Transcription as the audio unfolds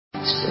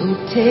So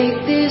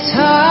take this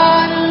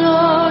heart,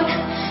 Lord,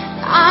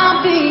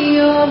 I'll be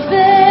your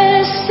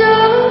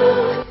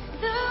vessel.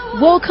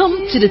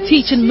 Welcome to the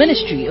teaching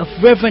ministry of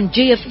Reverend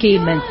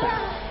J.F.K.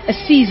 Mensah, a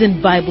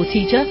seasoned Bible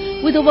teacher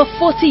with over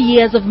 40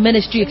 years of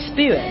ministry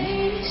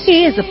experience.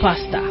 He is a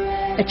pastor,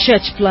 a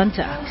church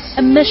planter,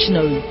 a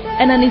missionary,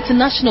 and an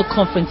international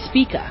conference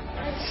speaker.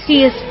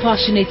 He is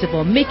passionate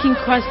about making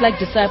Christ-like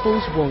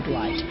disciples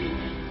worldwide.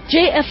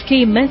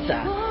 J.F.K.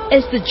 Mensah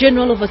is the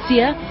General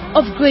Overseer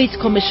of Great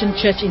Commission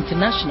Church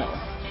International.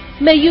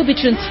 May you be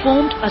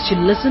transformed as you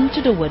listen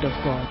to the Word of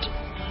God.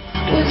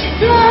 Was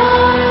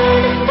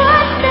blind,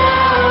 but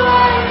now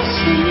I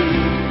see.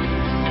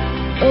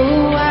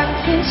 Oh, I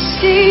can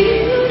see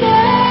you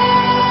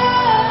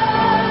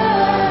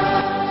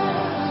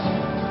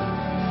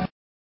now.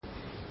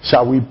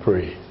 Shall we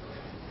pray?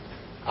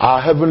 Our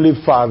Heavenly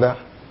Father,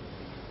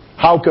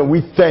 how can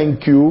we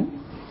thank you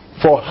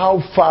for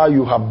how far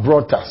you have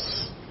brought us?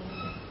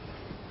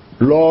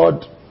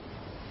 Lord,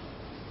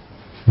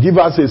 give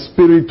us a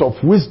spirit of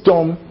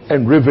wisdom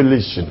and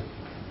revelation.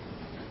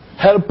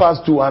 Help us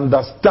to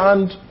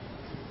understand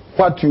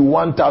what you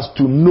want us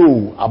to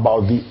know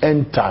about the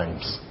end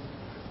times,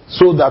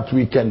 so that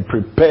we can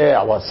prepare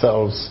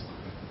ourselves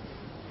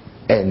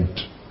and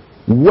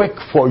work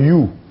for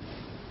you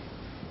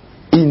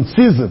in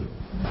season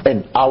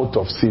and out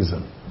of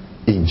season.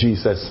 In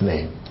Jesus'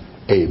 name,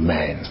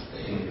 amen.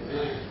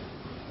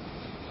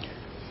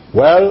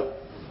 Well,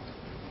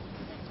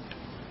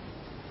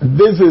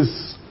 this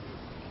is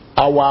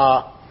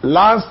our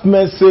last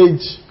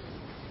message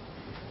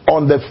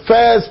on the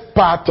first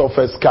part of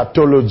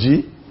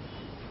eschatology,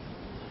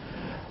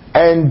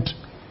 and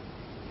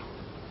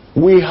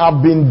we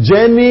have been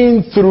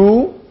journeying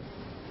through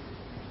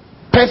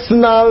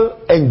personal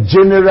and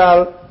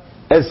general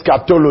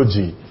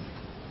eschatology,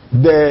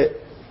 the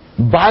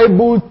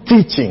Bible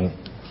teaching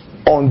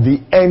on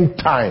the end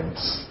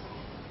times.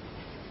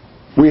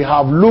 We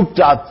have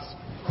looked at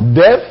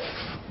death.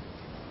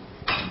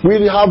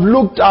 We have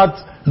looked at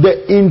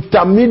the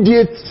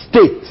intermediate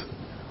state,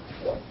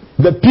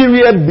 the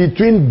period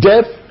between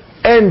death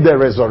and the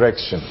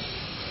resurrection.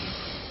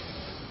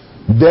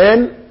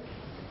 Then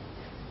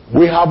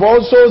we have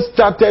also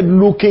started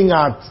looking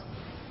at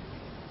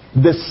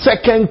the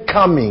second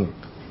coming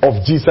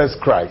of Jesus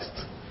Christ.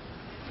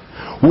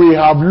 We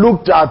have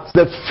looked at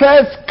the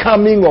first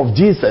coming of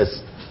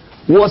Jesus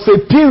was a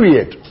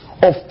period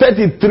of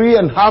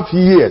 33.5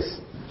 years.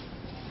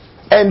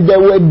 And there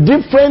were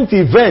different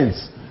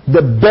events: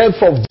 the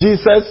birth of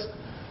Jesus,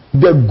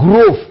 the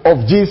growth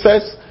of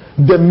Jesus,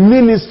 the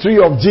ministry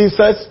of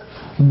Jesus,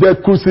 the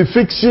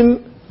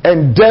crucifixion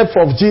and death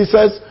of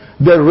Jesus,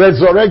 the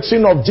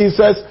resurrection of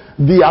Jesus,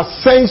 the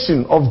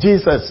ascension of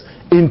Jesus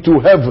into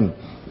heaven.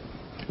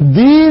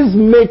 These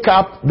make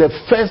up the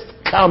first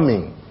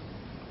coming.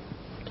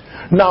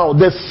 Now,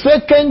 the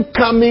second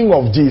coming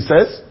of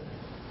Jesus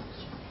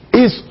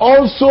is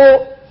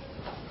also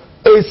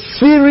a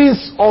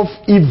series of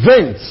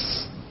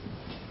events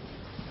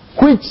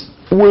which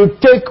will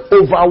take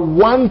over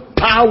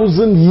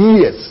 1,000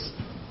 years.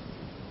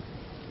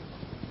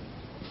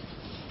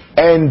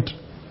 And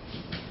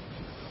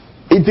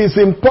it is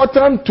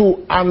important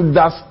to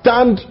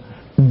understand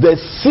the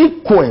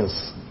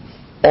sequence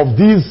of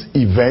these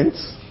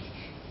events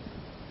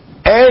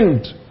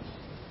and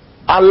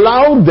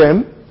allow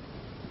them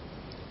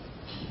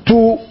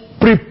to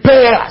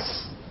prepare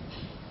us,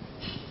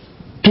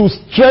 to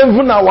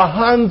strengthen our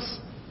hands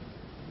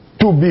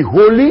to be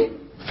holy.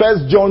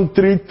 1 John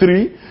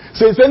 3:3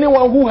 says,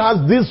 anyone who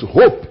has this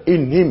hope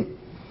in him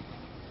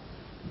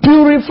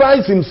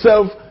purifies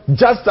himself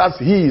just as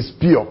he is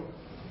pure.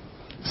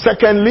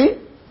 Secondly,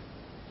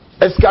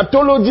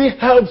 eschatology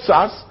helps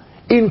us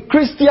in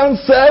Christian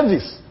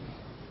service,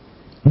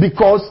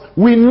 because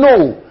we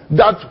know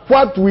that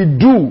what we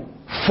do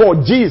for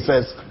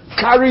Jesus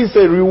carries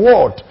a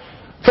reward.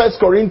 1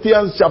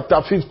 Corinthians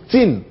chapter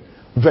 15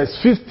 verse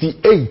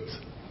 58.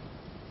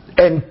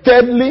 And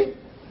thirdly,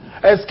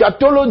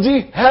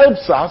 eschatology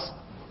helps us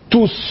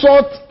to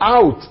sort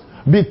out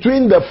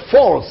between the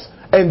false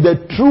and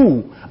the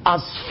true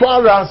as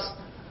far as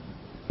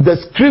the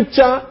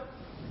scripture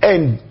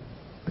and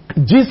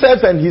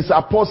Jesus and his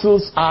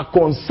apostles are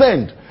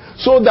concerned,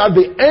 so that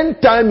the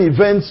end time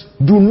events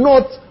do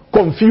not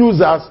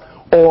confuse us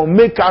or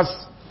make us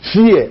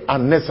fear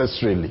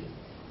unnecessarily.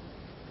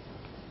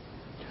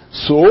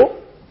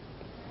 So,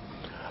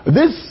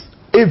 this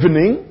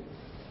evening,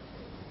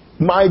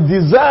 my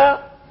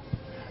desire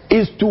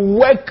is to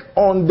work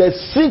on the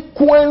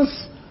sequence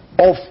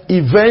of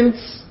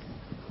events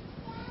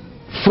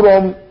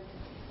from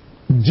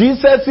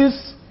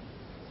Jesus'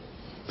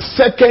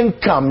 second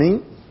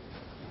coming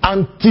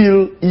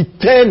until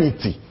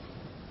eternity.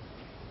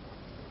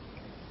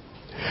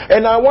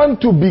 And I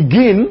want to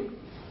begin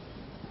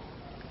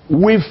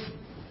with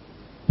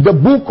the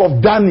book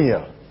of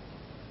Daniel.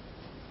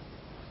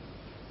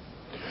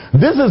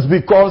 This is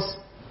because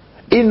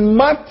in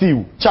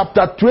Matthew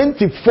chapter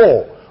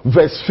 24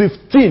 verse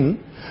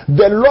 15,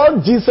 the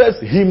Lord Jesus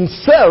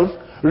himself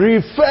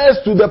refers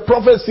to the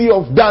prophecy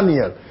of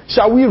Daniel.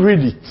 Shall we read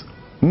it?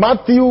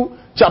 Matthew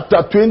chapter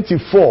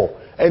 24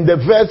 and the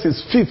verse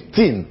is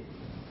 15.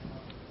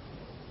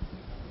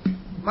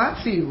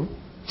 Matthew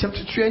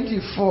chapter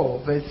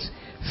 24 verse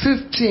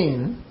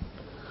 15.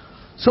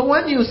 So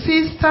when you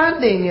see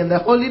standing in the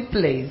holy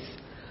place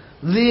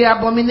the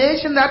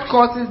abomination that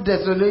causes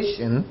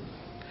desolation,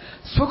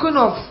 spoken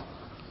of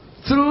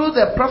through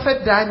the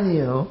prophet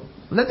Daniel,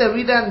 let the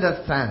reader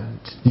understand.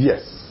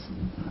 Yes.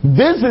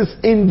 This is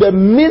in the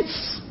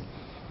midst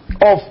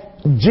of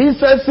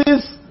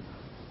Jesus'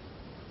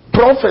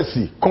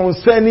 prophecy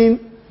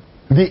concerning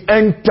the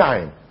end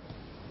time.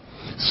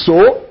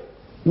 So,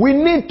 we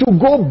need to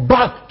go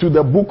back to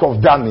the book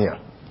of Daniel.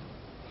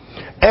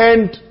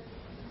 And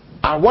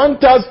I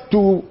want us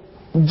to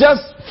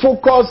just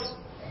focus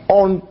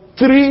on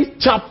 3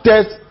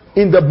 chapters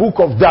in the book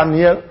of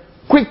Daniel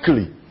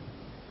quickly.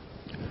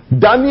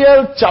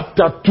 Daniel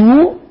chapter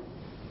 2,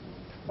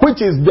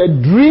 which is the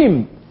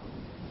dream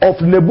of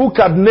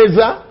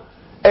Nebuchadnezzar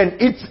and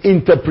its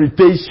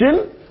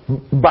interpretation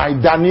by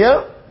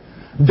Daniel.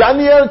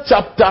 Daniel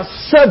chapter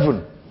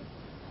 7,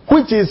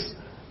 which is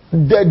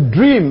the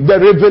dream, the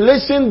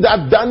revelation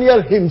that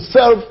Daniel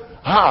himself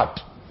had.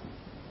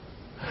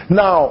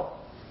 Now,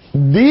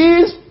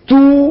 these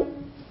 2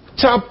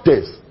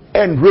 chapters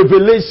and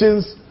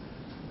revelations,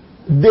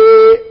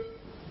 they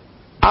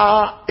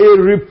are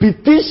a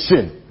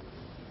repetition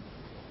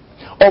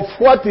of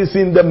what is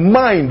in the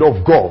mind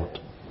of God.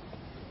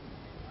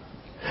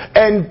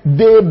 And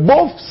they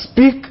both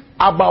speak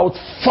about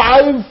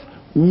 5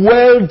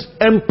 world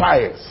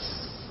empires.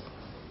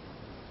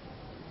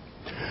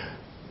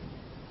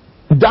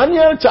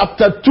 Daniel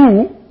chapter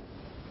 2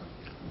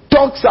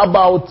 talks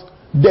about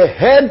the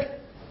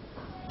head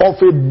of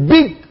a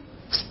big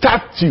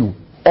statue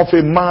of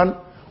a man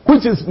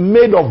which is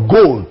made of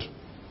gold.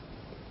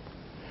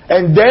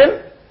 And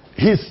then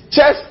his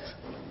chest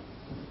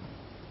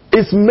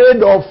is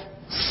made of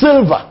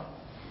silver.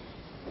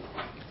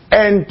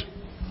 And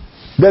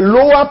the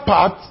lower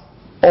part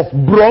of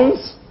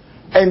bronze,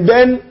 and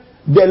then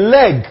the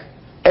leg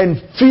and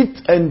feet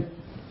and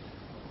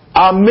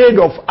are made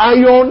of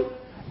iron,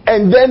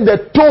 and then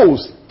the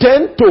toes,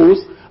 10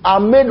 toes,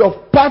 are made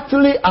of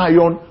partly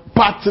iron,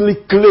 partly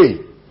clay.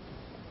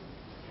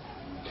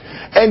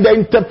 And the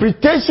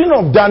interpretation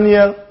of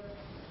Daniel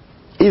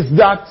is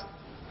that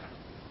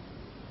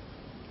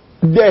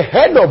the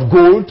head of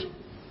gold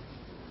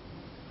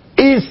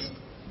is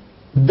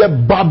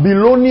the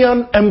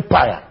Babylonian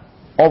Empire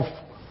of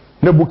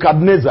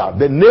Nebuchadnezzar,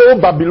 the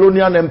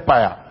Neo-Babylonian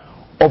Empire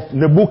of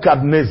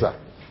Nebuchadnezzar,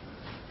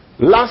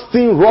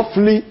 lasting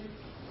roughly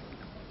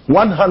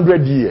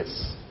 100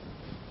 years.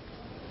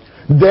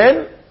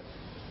 Then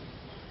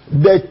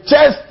the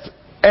chest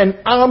and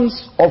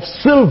arms of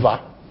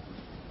silver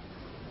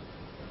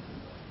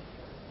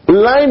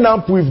line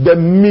up with the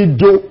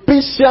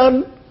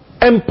Medo-Persian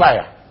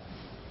Empire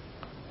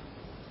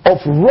of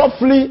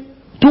roughly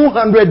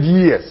 200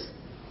 years,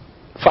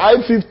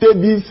 550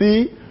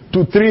 BC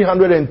to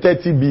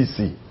 330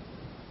 BC.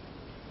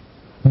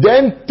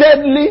 Then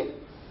thirdly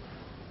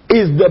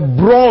is the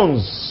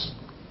bronze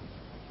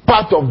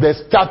part of the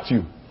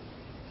statue,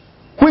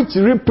 which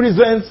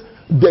represents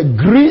the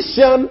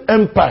Grecian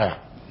Empire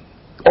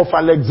of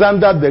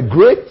Alexander the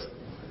Great.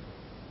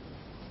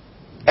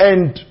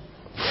 And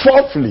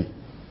fourthly,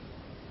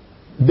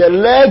 the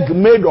leg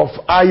made of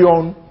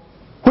iron,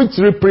 which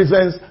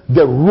represents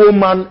the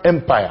Roman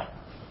Empire,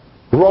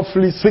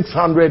 roughly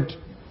 600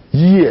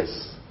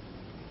 years.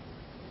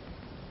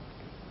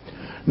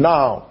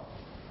 Now,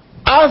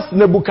 as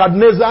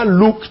Nebuchadnezzar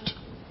looked,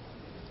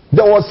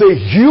 there was a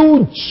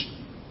huge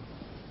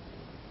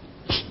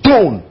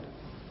stone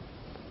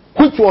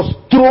which was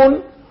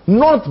thrown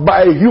not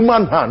by a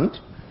human hand,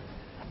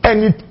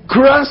 and it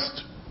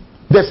crushed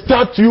the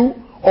statue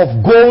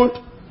of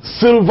gold,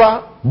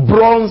 silver,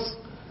 bronze,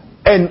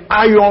 and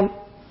iron,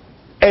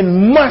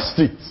 and mashed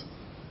it.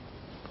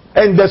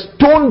 And the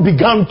stone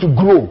began to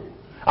grow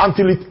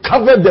until it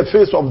covered the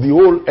face of the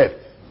whole earth.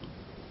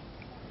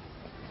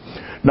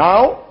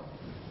 Now,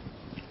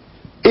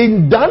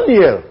 in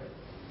Daniel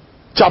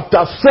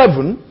chapter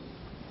 7,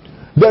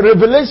 the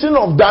revelation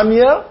of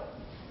Daniel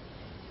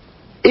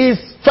is,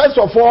 first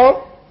of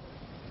all,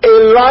 a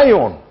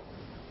lion,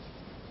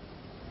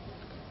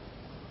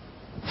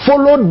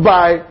 followed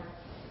by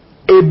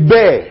a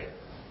bear,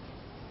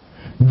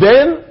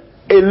 then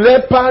a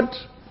leopard,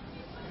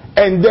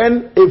 and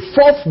then a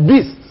 4th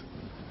beast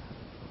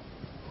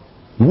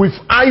with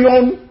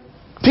iron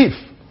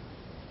teeth.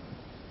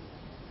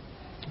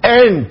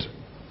 And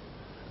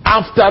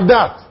after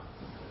that,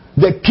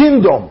 the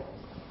kingdom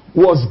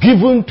was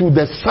given to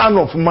the Son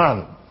of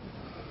Man.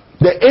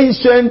 The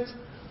Ancient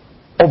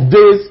of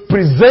Days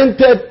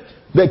presented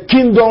the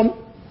kingdom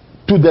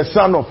to the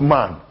Son of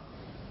Man.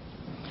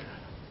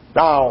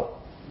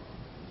 Now,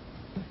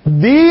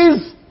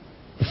 these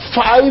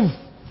 5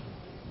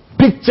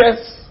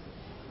 pictures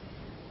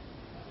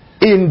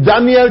in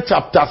Daniel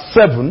chapter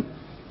 7,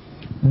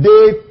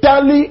 they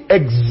tally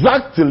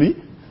exactly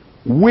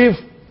with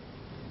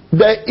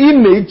the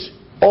image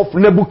of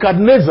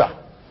Nebuchadnezzar.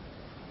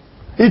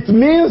 It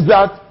means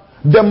that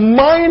the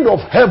mind of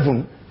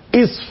heaven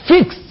is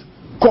fixed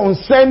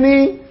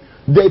concerning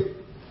the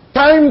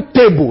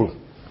timetable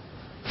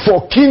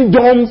for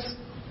kingdoms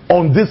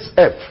on this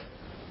earth.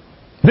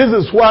 This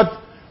is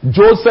what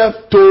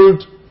Joseph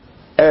told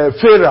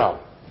Pharaoh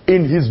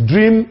in his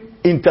dream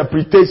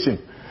interpretation.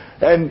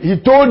 And he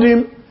told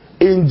him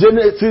in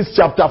Genesis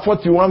chapter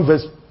 41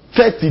 verse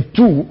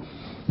 32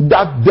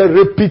 that the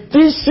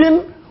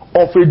repetition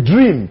of a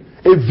dream,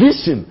 a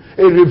vision,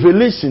 a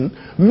revelation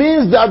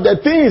means that the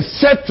thing is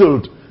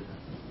settled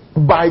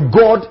by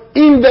God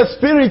in the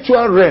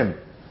spiritual realm,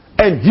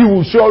 and he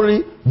will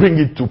surely bring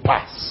it to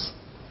pass.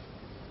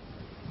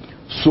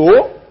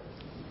 So,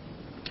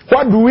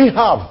 what do we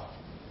have?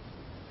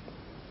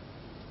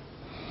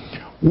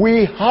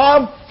 We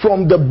have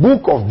from the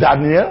book of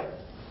Daniel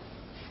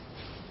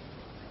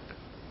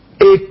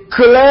a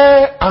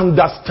clear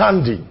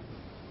understanding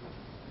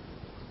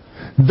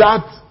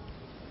that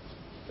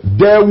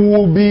there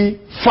will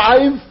be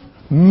 5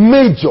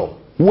 major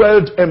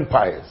world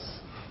empires,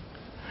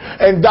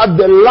 and that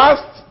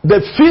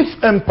the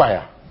 5th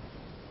empire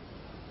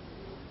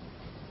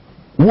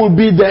will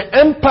be the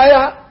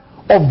empire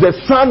of the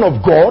Son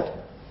of God,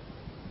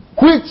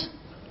 which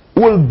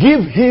will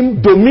give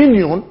him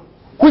dominion,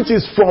 which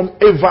is from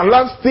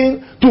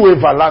everlasting to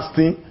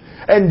everlasting,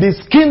 and this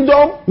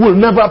kingdom will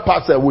never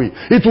pass away.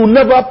 It will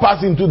never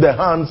pass into the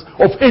hands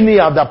of any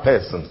other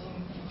person.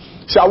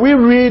 Shall we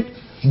read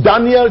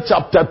Daniel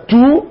chapter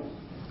 2?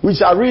 We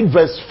shall read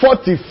verse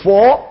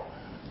 44,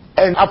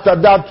 and after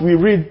that we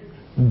read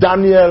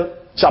Daniel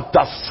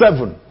chapter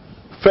 7,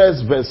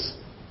 first verse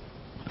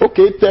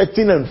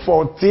 13 and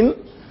 14,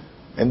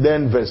 and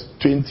then verse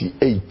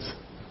 28.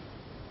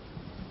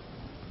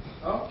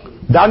 Okay.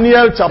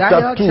 Daniel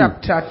chapter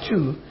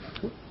 2,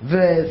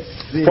 verse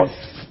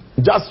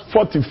just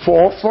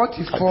 44.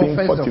 44, I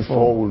think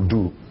 44 will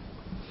do.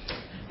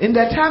 In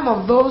the time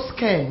of those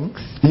kings,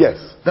 yes,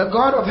 the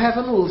God of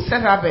heaven will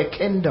set up a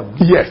kingdom,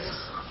 yes,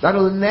 that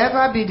will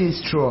never be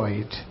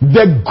destroyed.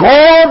 The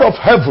God of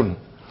heaven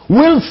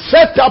will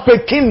set up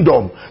a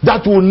kingdom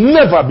that will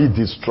never be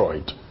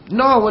destroyed.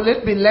 Nor will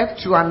it be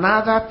left to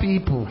another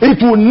people. It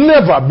will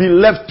never be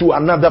left to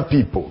another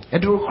people.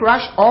 It will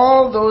crush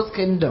all those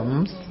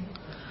kingdoms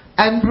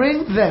and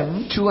bring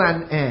them to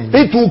an end.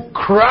 It will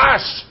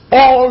crush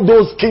all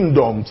those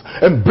kingdoms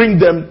and bring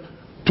them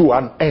to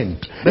an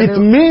end. It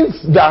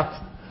means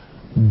that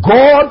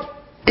God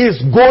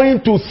is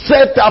going to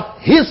set up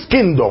his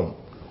kingdom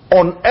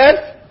on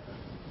earth,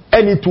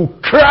 and it will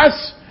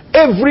crush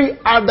every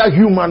other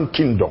human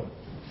kingdom.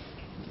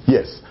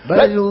 Yes.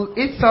 But it will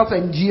itself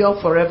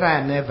endure forever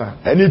and ever.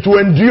 And it will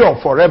endure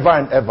forever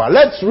and ever.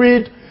 Let's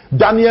read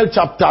Daniel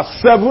chapter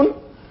 7.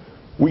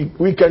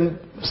 We can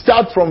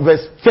start from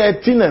verse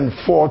 13 and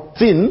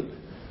 14,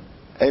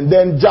 and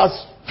then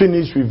just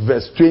finish with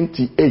verse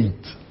 28.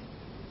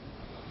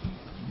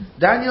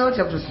 Daniel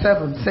chapter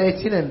 7,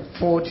 13 and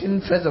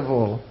 14, first of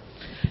all.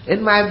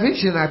 In my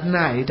vision at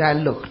night I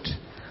looked,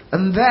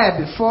 and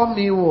there before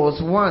me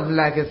was one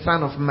like a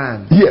son of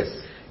man. Yes.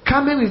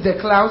 Coming with the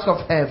clouds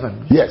of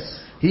heaven. Yes.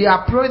 He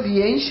approached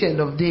the Ancient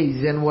of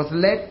Days and was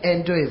led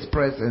into his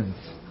presence.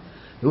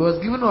 He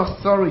was given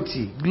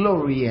authority,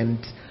 glory, and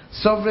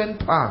sovereign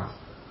power.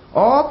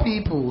 All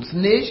peoples,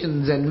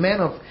 nations, and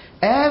men of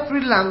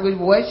every language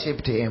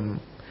worshipped him.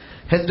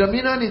 His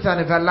dominion is an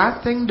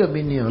everlasting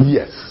dominion,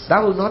 yes, that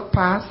will not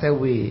pass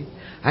away,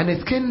 and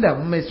his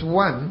kingdom is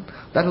one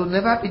that will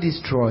never be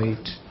destroyed.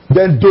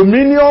 The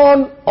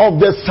dominion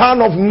of the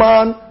Son of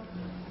Man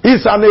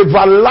is an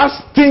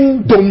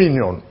everlasting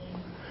dominion.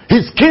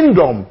 His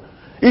kingdom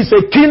is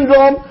a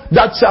kingdom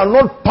that shall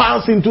not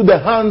pass into the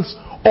hands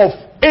of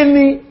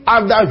any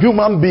other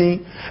human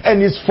being,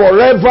 and is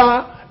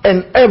forever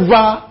and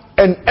ever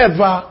and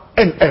ever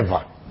and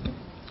ever.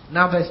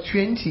 Now verse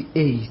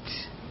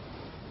 28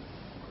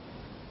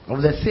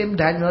 of the same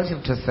Daniel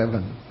chapter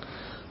 7.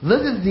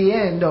 This is the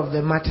end of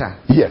the matter.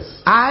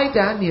 Yes. I,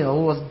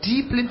 Daniel, was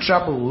deeply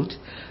troubled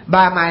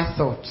by my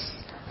thoughts,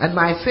 and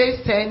my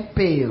face turned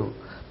pale,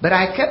 but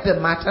I kept the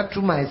matter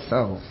to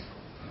myself.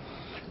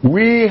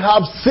 We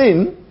have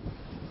seen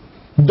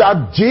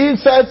that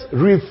Jesus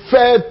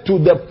referred to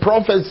the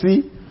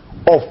prophecy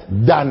of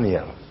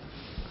Daniel,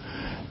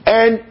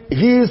 and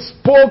he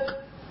spoke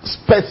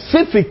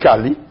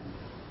specifically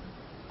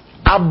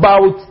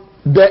about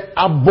the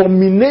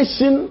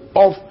abomination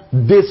of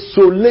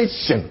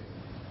desolation.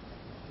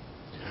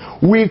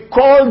 We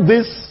call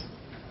this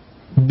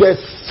the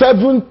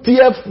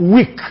 70th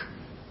week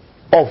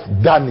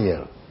of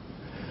Daniel.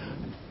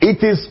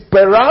 It is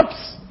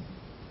perhaps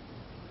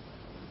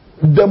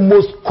the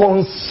most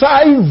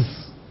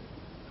concise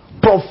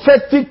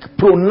prophetic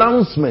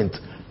pronouncement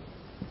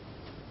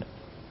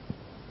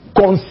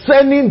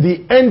concerning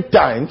the end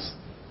times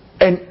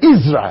and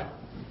Israel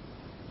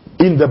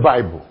in the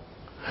Bible.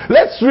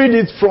 Let's read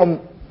it from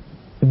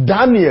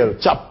Daniel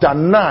chapter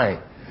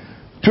 9,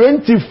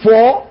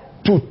 24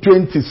 to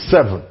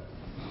 27.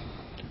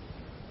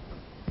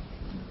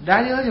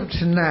 Daniel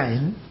chapter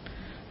 9,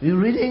 We're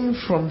reading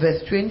from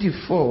verse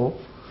 24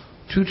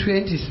 to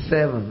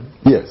 27.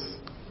 Yes.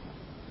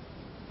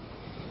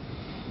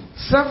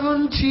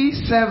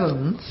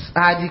 77s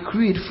are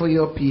decreed for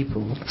your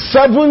people.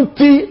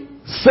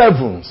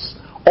 77s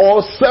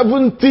or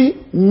 70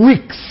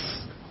 weeks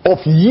of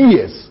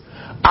years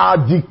are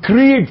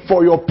decreed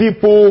for your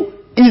people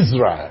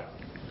Israel.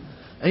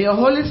 And your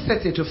holy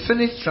city to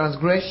finish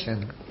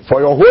transgression.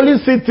 For your holy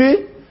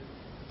city,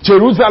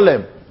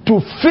 Jerusalem, to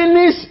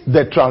finish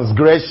the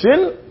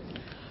transgression,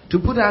 to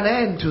put an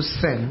end to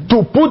sin,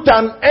 to put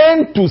an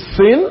end to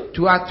sin,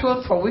 to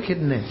atone for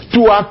wickedness,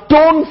 to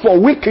atone for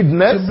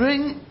wickedness, to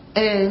bring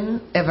in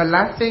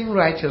everlasting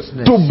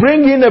righteousness, to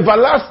bring in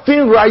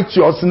everlasting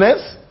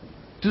righteousness,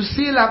 to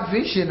seal up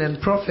vision and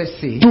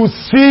prophecy, to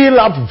seal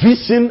up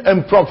vision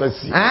and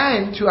prophecy,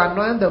 and to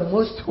anoint the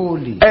most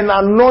holy. And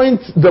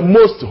anoint the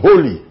most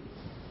holy.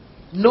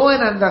 Know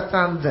and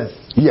understand this.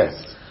 Yes.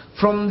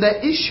 From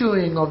the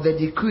issuing of the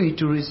decree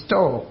to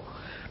restore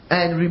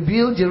and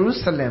rebuild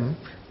Jerusalem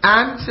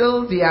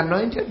until the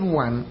anointed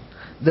one,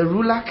 the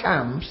ruler,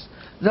 comes,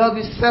 there will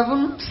be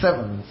 7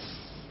 sevens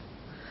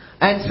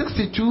and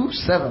 62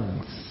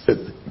 sevens.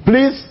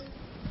 Please,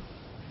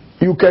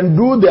 you can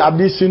do the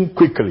addition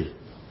quickly.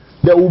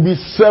 There will be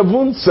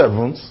 7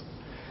 sevens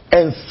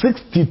and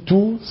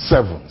 62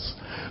 sevens.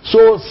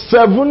 So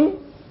 7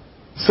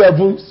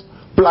 sevens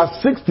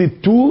plus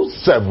 62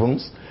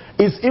 sevens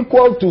is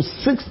equal to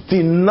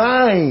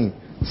 69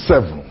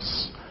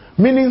 sevens.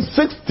 Meaning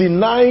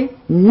 69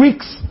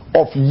 weeks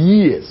of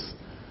years,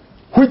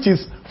 which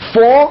is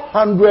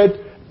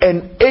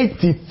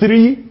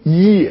 483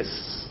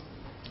 years.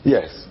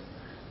 Yes.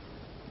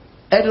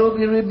 It will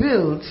be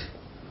rebuilt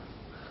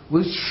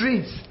with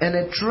streets and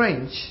a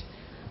trench,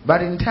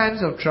 but in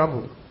times of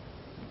trouble.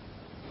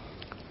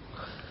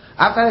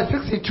 After the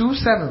 62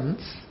 sevens,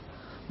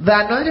 the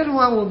anointed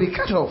one will be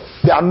cut off.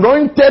 The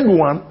anointed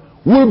one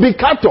will be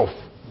cut off.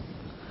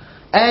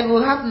 And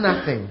will have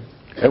nothing.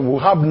 And will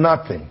have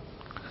nothing.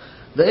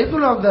 The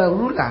people of the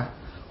ruler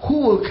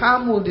who will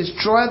come will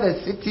destroy the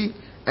city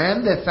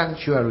and the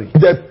sanctuary.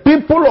 The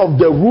people of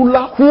the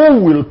ruler who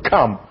will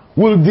come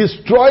will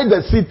destroy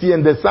the city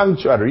and the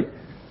sanctuary.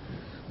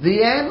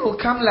 The end will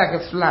come like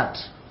a flood.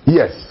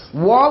 Yes.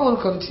 War will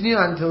continue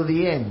until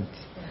the end.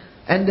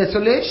 And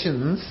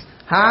desolations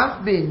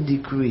have been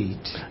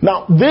decreed.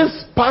 Now,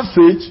 this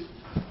passage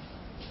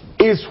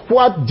is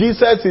what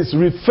Jesus is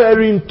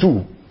referring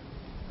to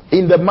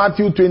in the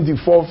Matthew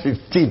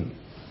 24:15.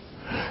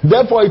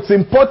 Therefore, it's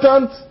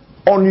important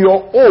on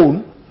your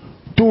own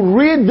to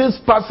read this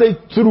passage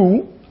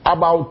through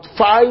about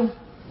 5,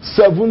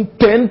 7,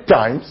 10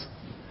 times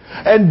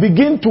and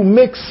begin to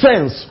make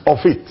sense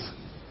of it.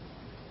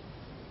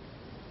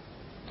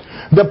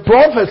 The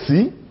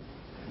prophecy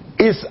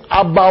is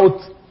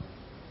about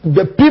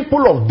the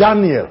people of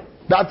Daniel,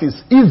 that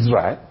is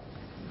Israel,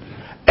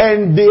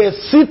 and their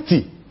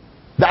city,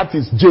 that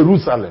is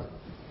Jerusalem.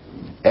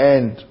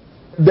 And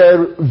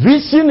the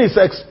vision is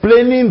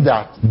explaining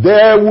that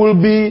there will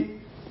be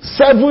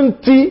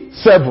 70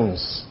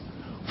 sevens,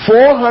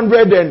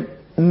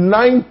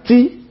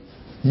 490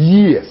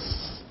 years.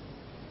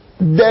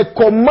 The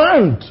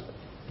command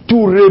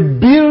to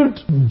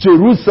rebuild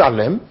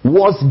Jerusalem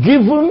was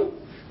given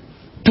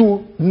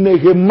to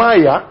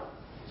Nehemiah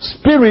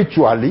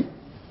spiritually,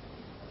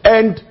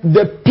 and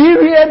the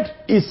period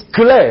is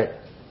clear.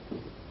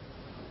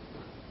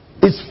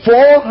 It's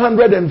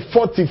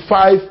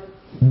 445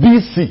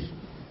 BC.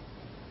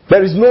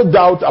 There is no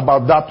doubt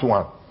about that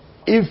one.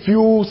 If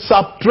you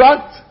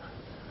subtract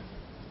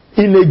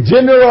in a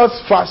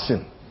generous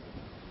fashion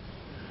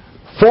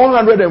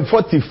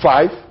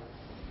 445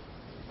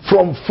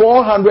 from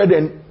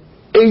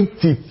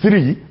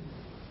 483,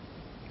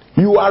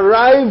 you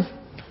arrive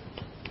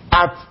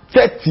at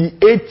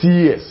 38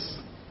 years.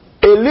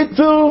 A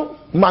little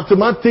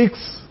mathematics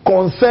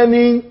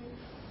concerning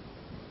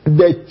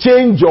the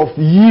change of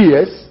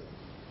years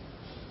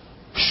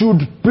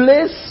should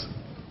place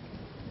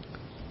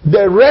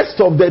the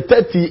rest of the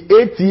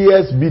 38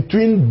 years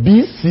between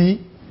BC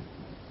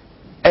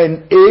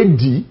and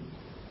AD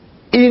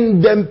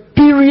in the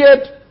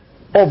period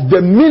of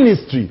the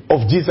ministry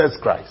of Jesus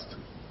Christ.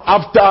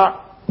 After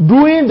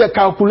doing the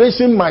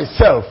calculation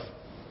myself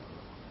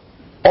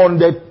on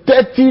the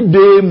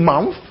 30-day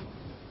month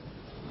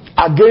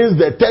against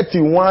the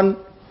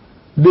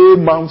 31-day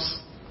months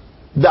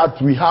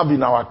that we have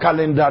in our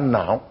calendar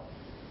now,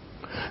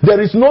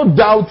 there is no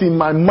doubt in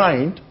my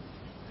mind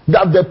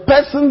that the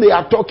person they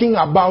are talking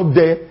about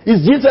there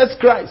is Jesus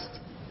Christ.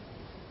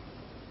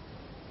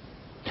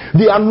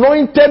 The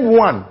anointed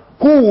one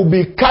who will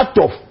be cut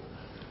off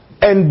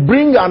and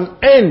bring an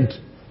end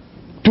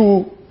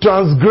to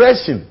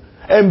transgression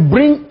and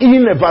bring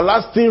in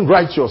everlasting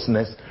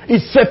righteousness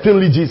is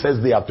certainly Jesus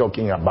they are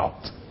talking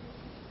about.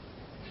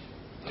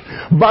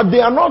 But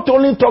they are not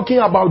only talking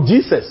about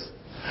Jesus.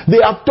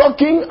 They are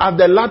talking at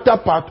the latter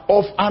part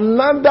of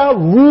another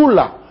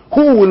ruler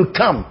who will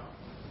come.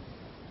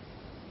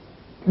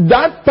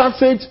 That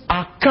passage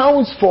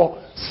accounts for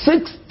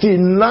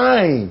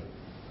 69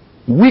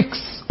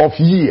 weeks of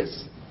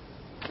years.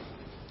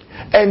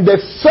 And the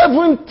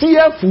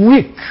 70th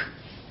week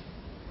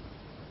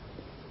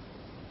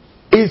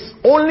is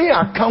only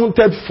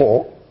accounted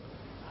for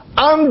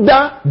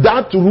under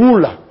that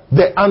ruler,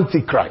 the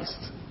Antichrist.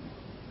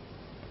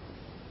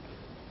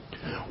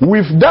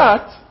 With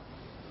that,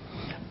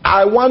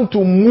 I want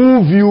to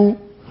move you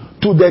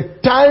to the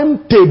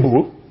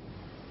timetable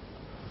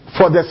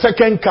for the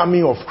second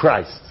coming of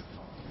Christ.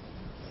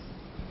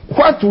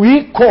 What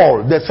we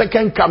call the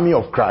second coming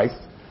of Christ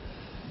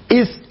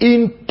is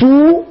in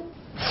two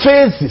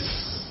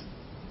phases.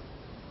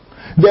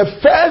 The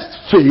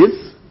first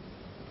phase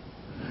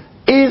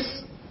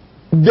is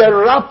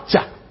the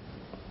rapture.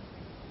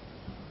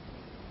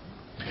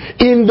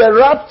 In the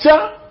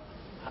rapture,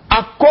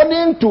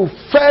 according to 1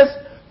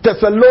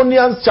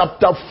 Thessalonians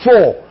chapter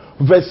 4,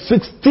 verse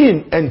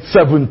 16 and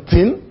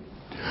 17,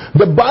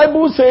 the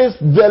Bible says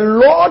the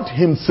Lord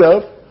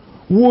himself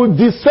will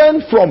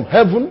descend from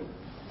heaven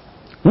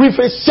with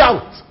a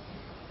shout,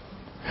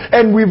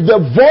 and with the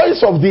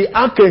voice of the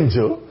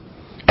archangel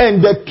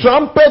and the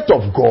trumpet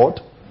of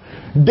God.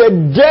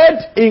 The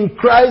dead in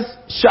Christ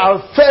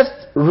shall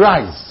first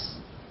rise.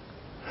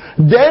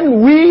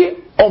 Then we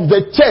of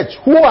the church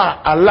who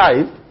are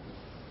alive,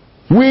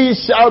 we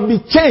shall be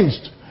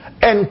changed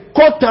and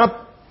caught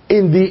up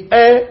in the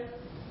air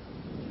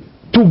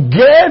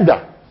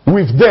together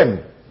with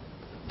them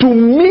to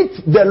meet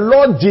the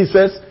Lord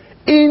Jesus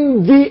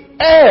in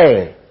the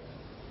air.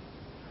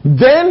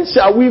 Then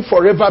shall we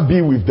forever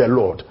be with the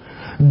Lord.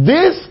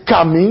 This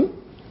coming,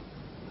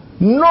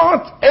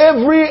 not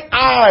every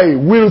eye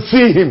will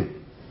see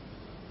him.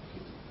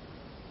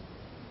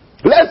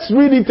 Let's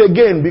read it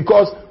again,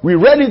 because we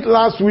read it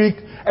last week,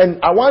 and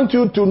I want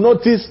you to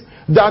notice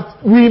that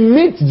we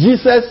meet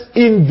Jesus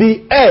in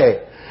the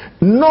air.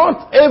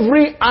 Not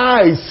every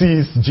eye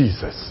sees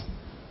Jesus.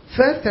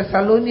 1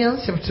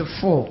 Thessalonians chapter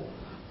 4,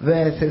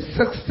 verses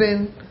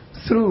 16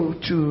 through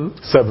to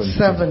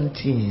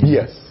 17.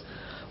 Yes.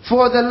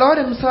 For the Lord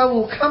himself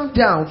will come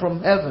down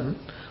from heaven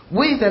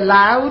with a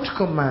loud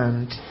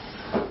command,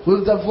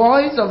 with the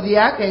voice of the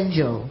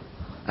archangel,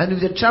 and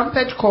with the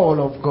trumpet call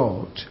of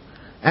God.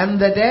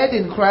 And the dead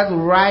in Christ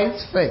will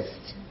rise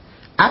first.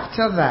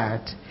 After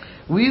that,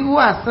 we who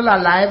are still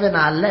alive and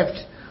are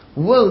left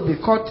will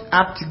be caught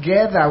up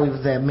together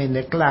with them in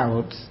the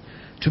clouds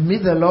to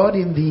meet the Lord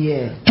in the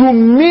air. To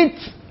meet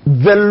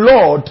the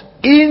Lord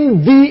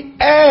in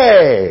the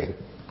air.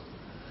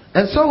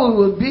 And so we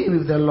will be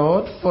with the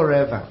Lord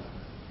forever.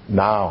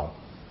 Now,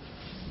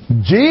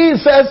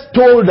 Jesus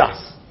told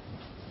us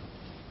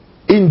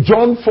in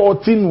John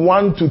 14,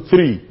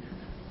 1-3,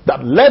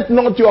 that let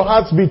not your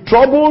hearts be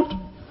troubled.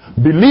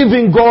 Believe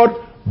in God,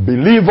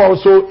 believe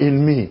also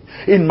in me.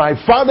 In my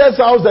Father's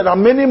house there are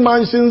many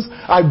mansions.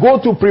 I go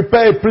to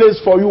prepare a place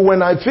for you.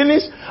 When I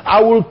finish,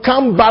 I will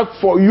come back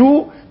for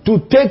you to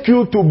take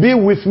you to be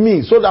with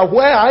me, so that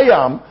where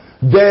I am,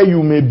 there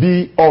you may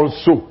be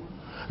also.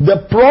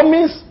 The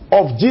promise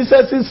of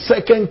Jesus'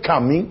 second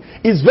coming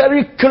is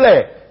very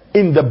clear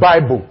in the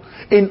Bible.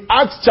 In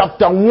Acts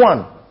chapter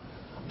 1,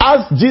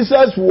 as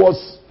Jesus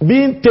was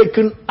being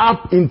taken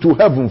up into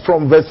heaven,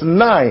 from verse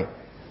 9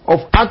 of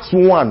Acts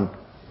 1,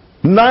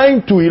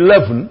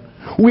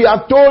 9-11, we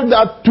are told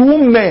that two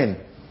men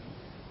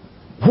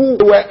who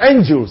were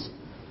angels,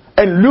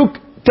 and Luke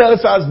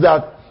tells us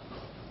that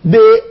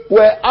they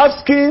were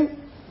asking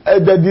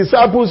the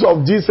disciples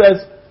of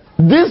Jesus,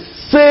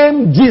 this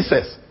same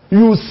Jesus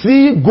you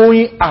see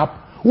going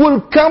up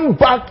will come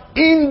back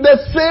in the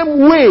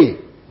same way.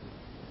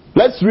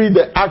 Let's read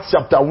the Acts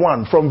chapter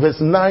 1 from verse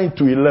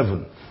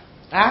 9-11.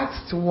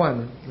 Acts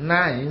 1,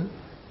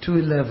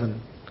 9-11.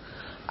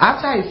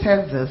 After he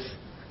said this,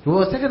 he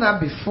was taken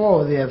up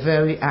before their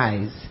very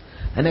eyes,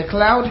 and a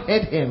cloud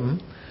hid him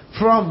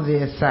from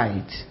their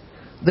sight.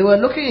 They were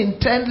looking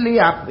intently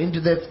up into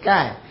the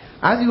sky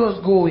as he was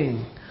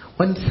going,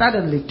 when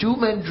suddenly two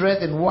men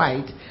dressed in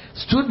white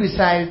stood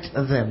beside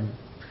them.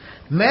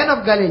 Men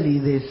of Galilee,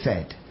 they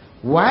said,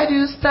 why do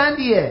you stand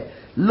here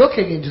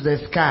looking into the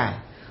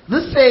sky?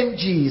 This same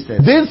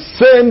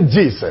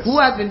Jesus who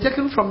has been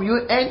taken from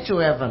you into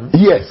heaven,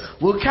 yes,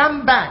 will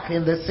come back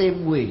in the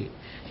same way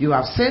you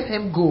have seen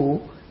him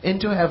go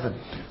into heaven.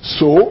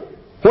 So,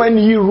 when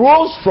he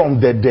rose from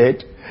the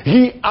dead,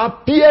 he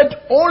appeared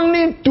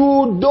only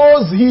to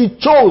those he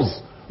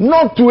chose,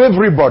 not to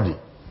everybody.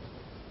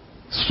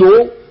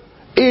 So,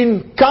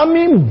 in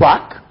coming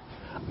back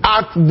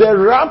at the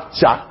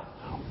rapture,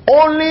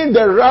 only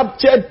the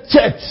raptured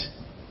church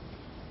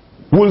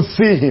will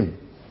see him,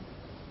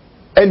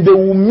 and they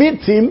will meet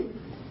him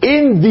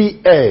in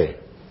the air.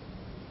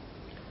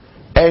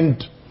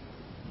 And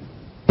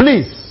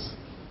please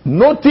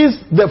notice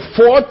the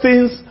four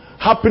things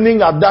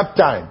happening at that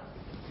time: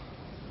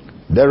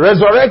 the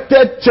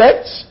resurrected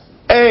church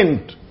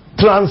and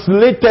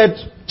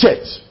translated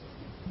church.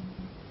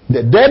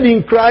 The dead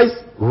in Christ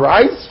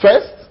rise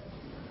first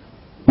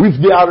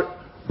with their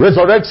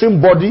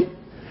resurrection body,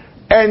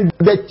 and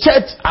the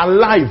church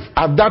alive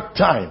at that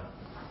time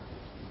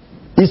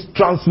is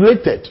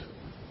translated,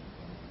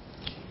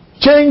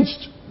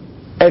 changed,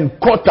 and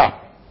caught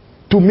up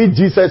to meet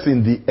Jesus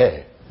in the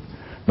air.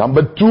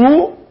 Number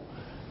 2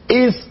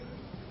 is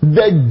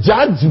the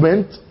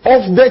judgment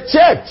of the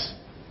church.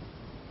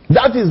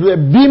 That is the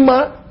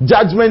Bema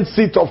judgment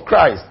seat of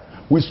Christ.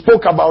 We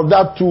spoke about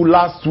that too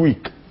last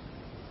week.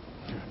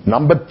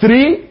 Number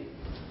 3,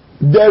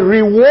 the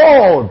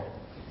reward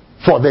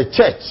for the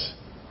church.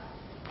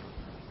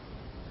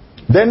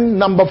 Then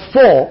number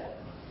 4,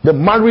 the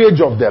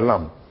marriage of the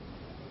Lamb.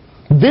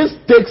 This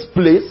takes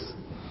place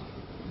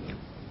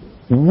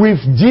with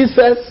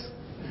Jesus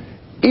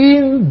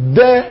in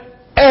the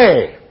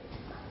air.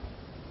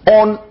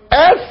 On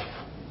earth,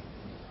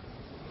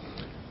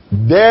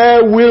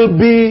 there will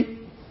be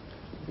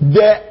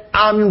the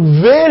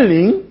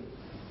unveiling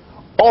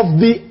of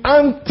the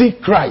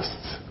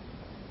Antichrist.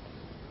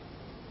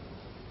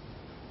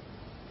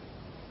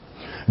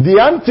 The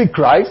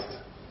Antichrist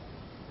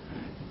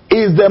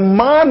is the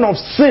man of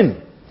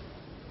sin,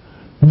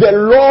 the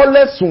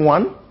lawless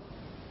one,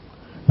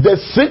 the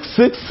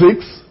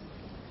 666,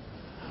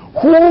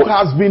 who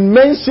has been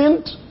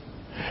mentioned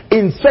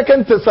in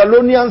 2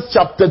 Thessalonians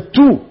chapter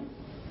 2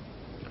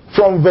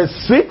 from verse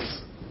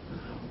 6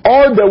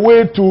 all the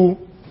way to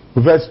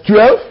verse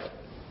 12.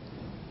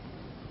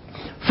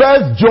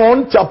 1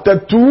 John chapter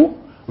 2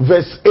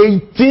 verse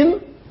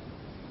 18.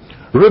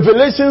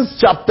 Revelations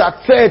chapter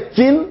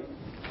 13.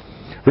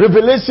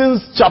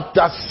 Revelations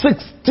chapter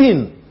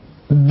 16.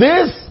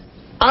 This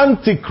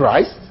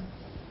Antichrist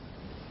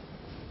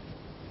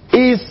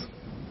is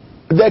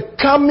the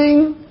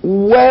coming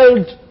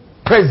world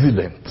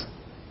president.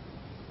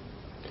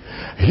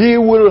 He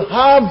will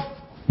have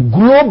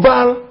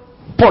global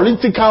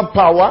political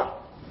power,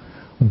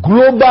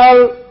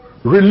 global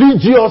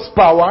religious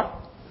power,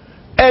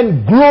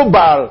 and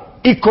global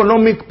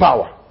economic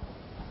power.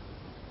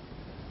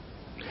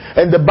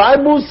 And the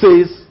Bible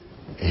says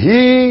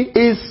he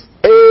is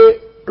a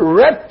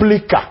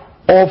replica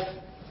of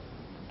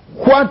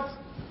what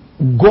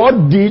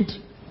God did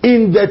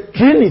in the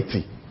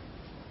Trinity.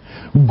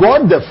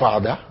 God the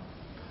Father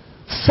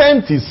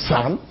sent his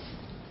Son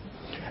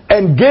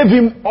and gave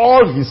him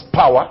all his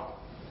power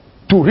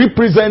to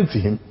represent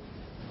him,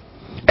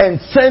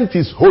 and sent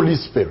his Holy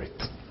Spirit.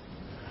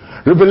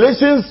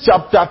 Revelations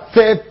chapter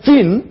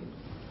 13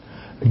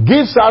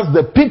 gives us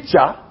the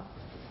picture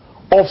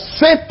of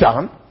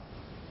Satan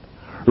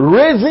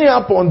raising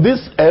up on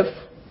this earth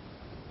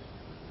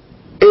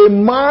a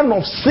man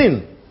of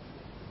sin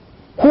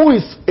who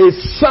is a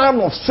son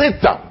of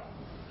Satan,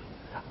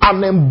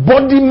 an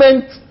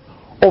embodiment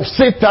of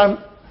Satan,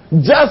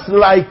 just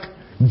like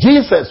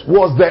Jesus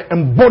was the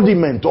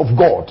embodiment of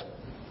God.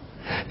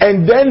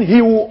 And then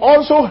he will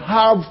also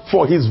have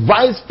for his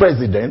vice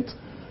president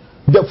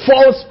the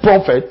false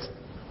prophet,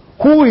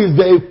 who is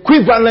the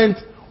equivalent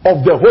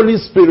of the Holy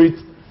Spirit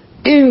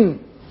in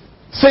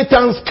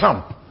Satan's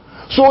camp.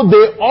 So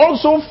they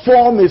also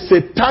form a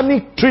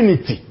satanic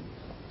trinity.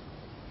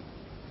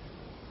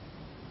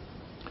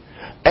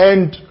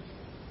 And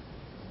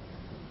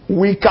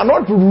we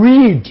cannot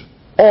read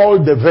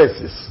all the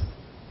verses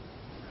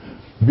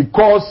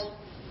because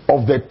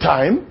of the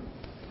time,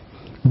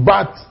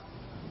 but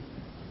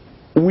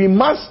we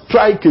must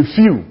strike a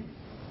few.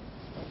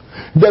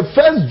 The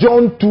 1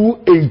 John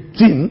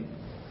 2:18,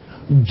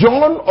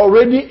 John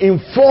already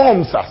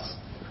informs us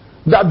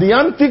that the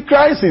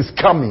Antichrist is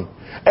coming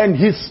and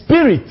his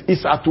spirit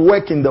is at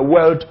work in the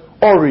world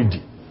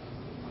already.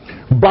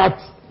 But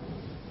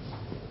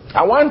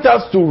I want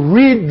us to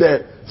read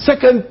the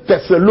 2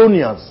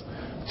 Thessalonians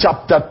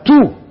chapter 2,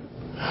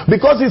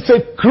 because it's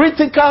a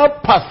critical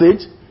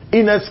passage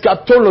in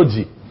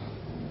eschatology.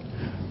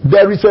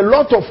 There is a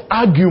lot of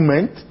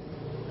argument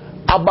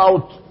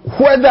about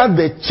whether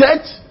the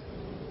church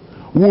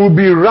will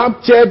be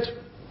raptured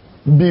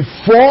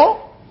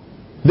before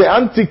the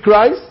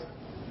Antichrist,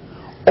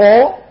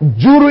 or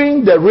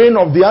during the reign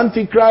of the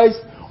Antichrist,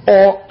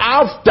 or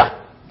after.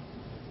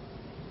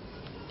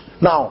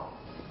 Now,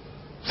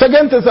 2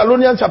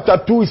 Thessalonians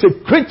chapter 2 is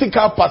a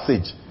critical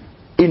passage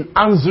in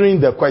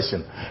answering the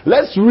question.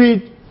 Let's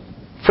read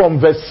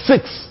from verse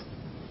 6.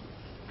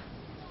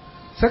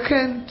 2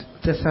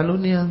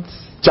 Thessalonians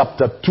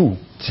chapter 2.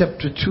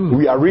 Chapter 2.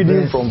 We are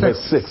reading from verse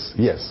 6.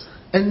 Yes.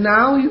 And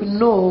now you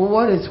know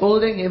what is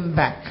holding him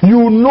back,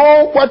 You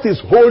know what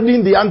is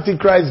holding the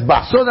Antichrist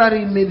back, so that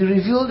he may be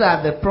revealed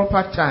at the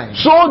proper time.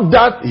 so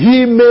that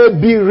he may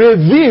be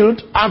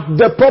revealed at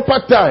the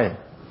proper time.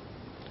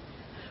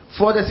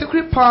 For the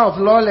secret power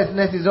of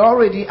lawlessness is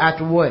already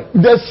at work.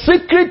 The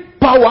secret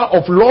power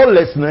of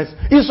lawlessness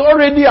is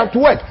already at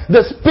work.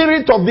 The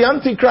spirit of the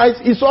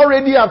Antichrist is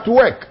already at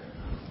work.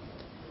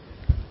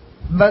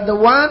 But the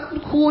one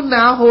who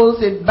now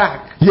holds it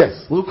back,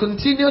 Yes. will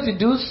continue to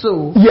do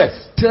so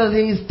Yes. till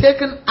he is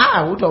taken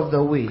out of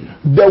the way.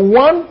 The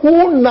one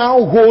who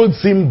now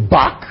holds him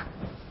back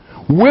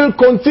will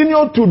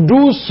continue to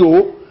do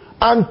so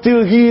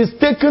until he is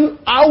taken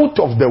out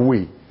of the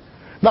way.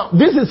 Now,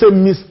 this is a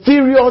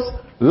mysterious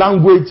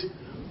language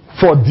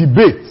for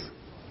debate.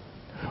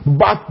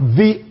 But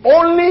the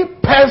only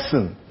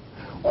person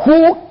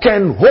who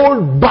can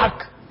hold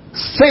back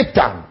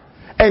Satan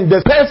and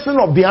the person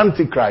of the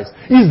Antichrist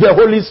is the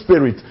Holy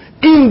Spirit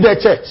in the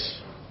church.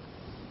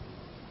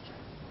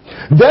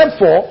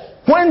 Therefore,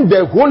 when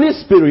the Holy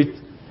Spirit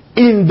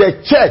in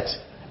the church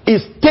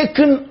is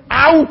taken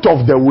out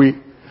of the way,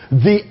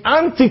 the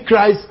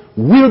Antichrist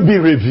will be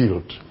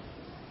revealed.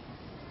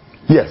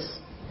 Yes,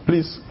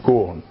 please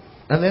go on.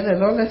 And then the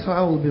lawless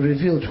one will be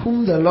revealed,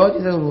 whom the Lord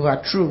Jesus will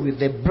overthrow with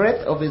the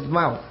breath of his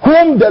mouth.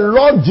 Whom the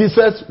Lord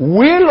Jesus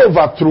will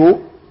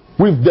overthrow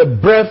with the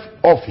breath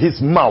of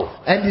his mouth.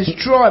 And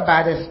destroy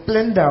by the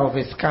splendor of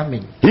his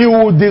coming. He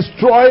will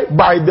destroy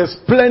by the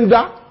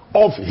splendor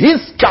of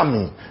his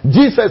coming.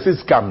 Jesus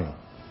is coming.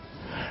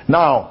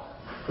 Now,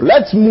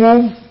 let's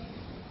move.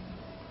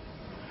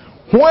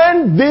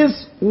 When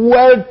this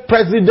world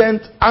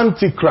president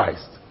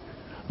Antichrist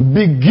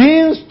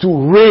begins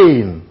to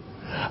reign,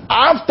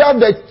 after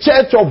the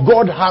church of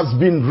God has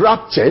been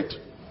raptured,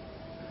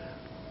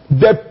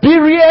 the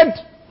period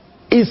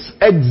is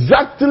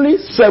exactly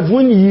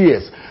 7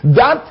 years.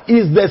 That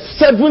is the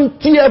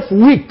 70th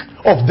week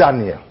of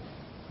Daniel.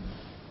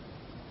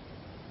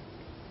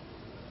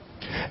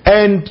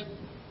 And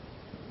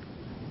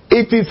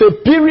it is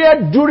a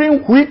period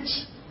during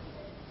which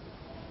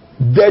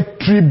the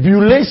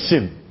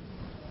tribulation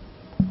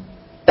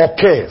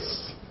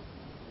occurs.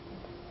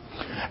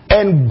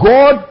 And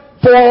God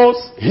pours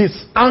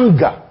his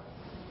anger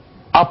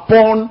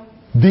upon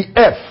the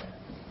earth.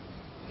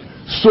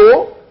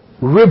 So,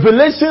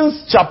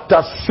 Revelation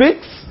chapter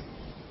 6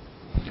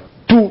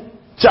 to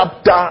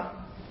chapter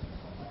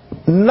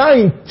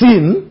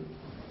 19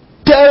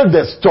 tell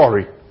the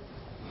story.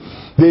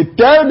 They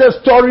tell the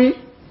story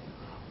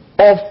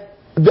of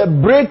the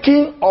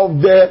breaking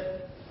of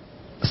the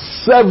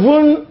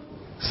 7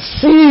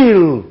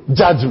 seal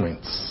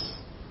judgments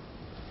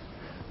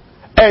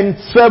and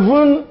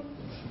 7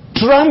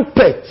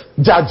 trumpet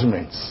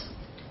judgments,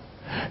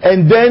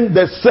 and then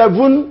the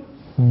 7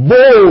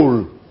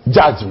 bowl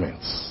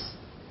judgments.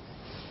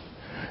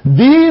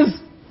 These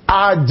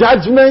are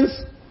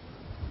judgments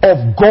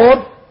of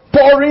God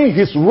pouring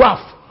his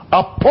wrath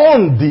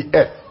upon the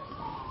earth.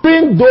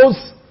 In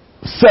those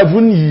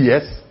 7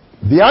 years,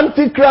 the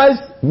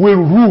Antichrist will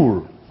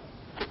rule.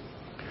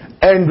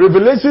 And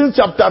Revelation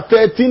chapter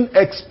 13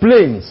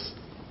 explains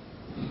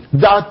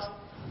that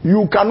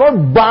you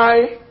cannot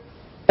buy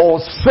or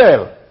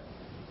sell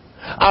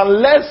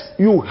unless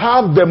you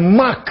have the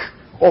mark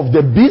of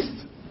the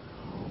beast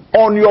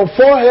on your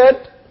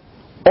forehead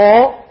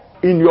or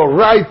in your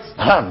right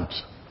hand.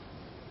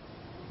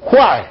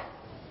 Why?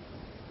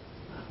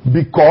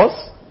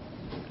 Because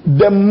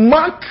the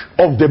mark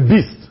of the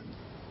beast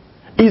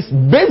is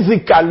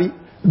basically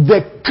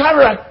the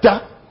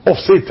character of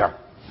Satan.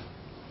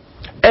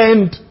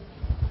 And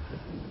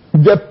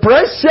the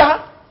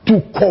pressure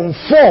to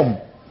conform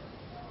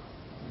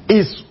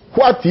is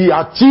what he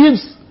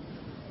achieves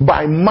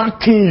by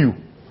marking you.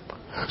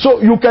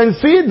 So you can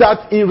see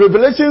that in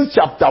Revelation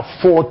chapter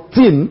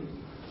 14,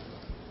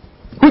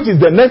 which is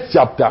the next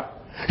chapter,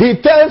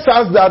 he tells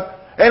us that,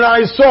 and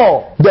I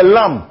saw the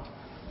Lamb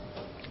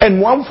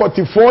and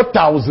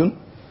 144,000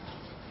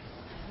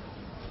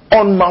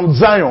 on Mount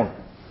Zion,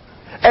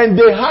 and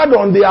they had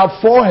on their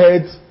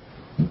foreheads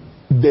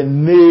the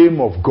name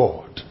of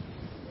God.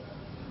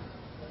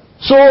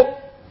 So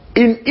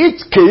in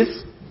each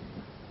case,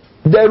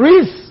 there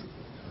is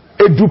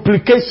a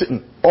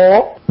duplication,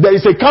 or there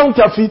is a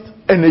counterfeit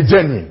and a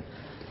genuine.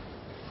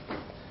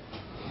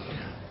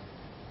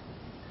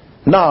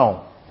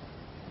 Now,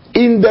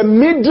 in the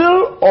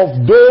middle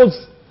of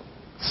those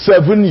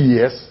 7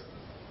 years,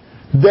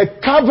 the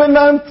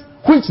covenant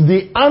which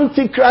the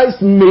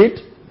Antichrist made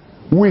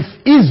with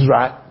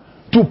Israel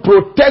to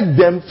protect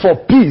them for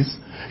peace,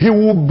 he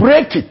will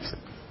break it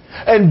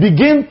and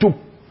begin to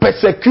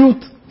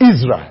persecute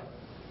Israel.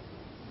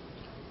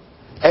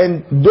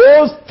 And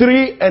those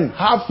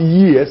 3.5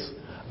 years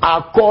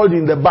are called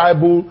in the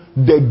Bible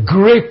the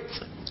Great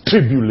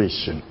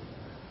Tribulation.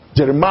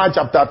 Jeremiah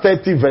chapter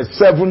 30 verse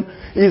 7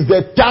 is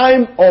the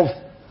time of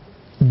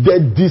the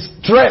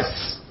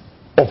distress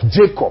of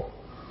Jacob,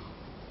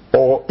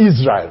 or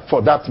Israel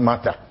for that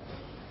matter.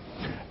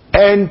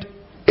 And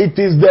it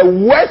is the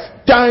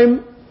worst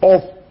time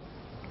of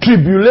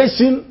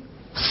tribulation,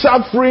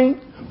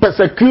 suffering,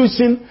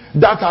 persecution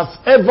that has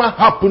ever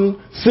happened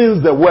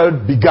since the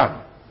world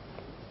began.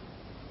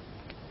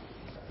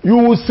 You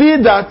will see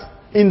that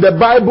in the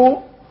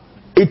Bible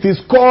it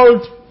is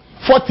called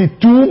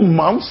 42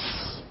 months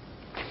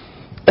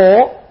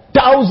or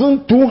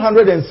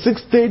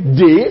 1,260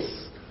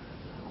 days,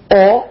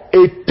 or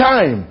a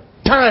time,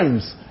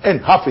 times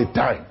and half a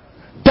time.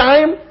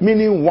 Time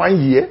meaning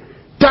 1 year,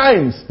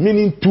 times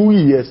meaning 2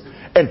 years,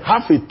 and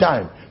half a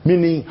time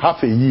meaning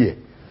half a year.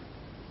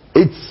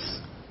 It's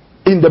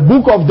in the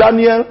book of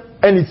Daniel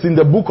and it's in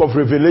the book of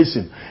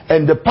Revelation,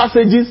 and the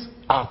passages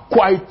are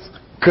quite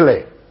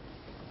clear.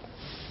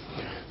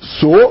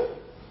 So,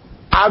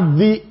 at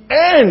the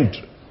end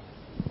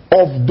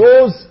of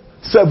those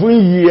 7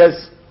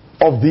 years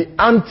of the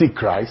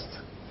Antichrist,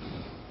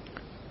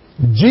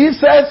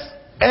 Jesus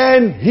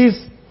and his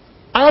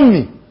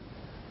army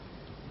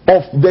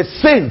of the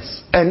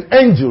saints and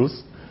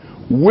angels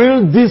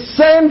will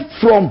descend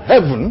from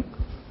heaven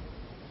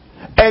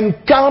and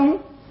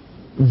come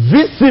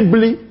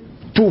visibly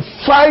to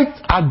fight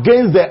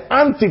against the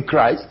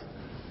Antichrist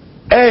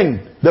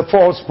and the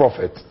false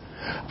prophet.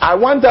 I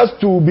want us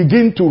to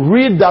begin to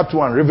read that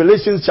one,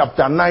 Revelation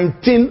chapter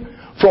 19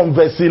 from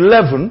verse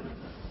 11,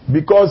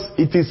 because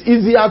it is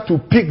easier to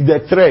pick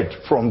the thread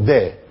from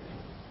there.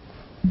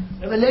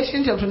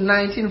 Revelation chapter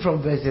 19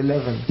 from verse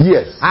 11.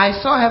 Yes. I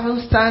saw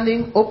heaven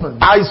standing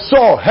open. I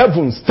saw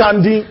heaven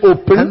standing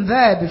open. And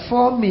there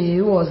before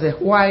me was a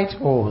white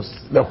horse.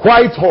 The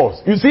white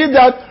horse. You see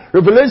that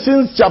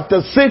Revelation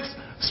chapter 6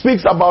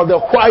 speaks about the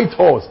white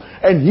horse.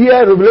 And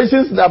here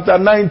Revelation chapter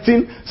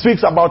 19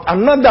 speaks about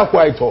another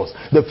white horse.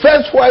 The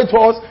first white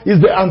horse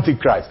is the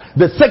Antichrist.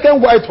 The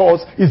second white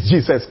horse is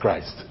Jesus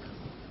Christ.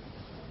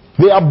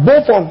 They are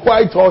both on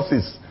white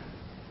horses.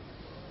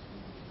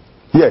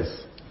 Yes.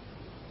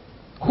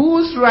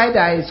 Whose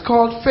rider is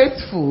called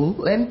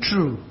Faithful and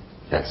True.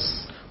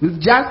 Yes.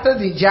 With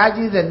justice he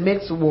judges and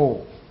makes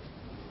war.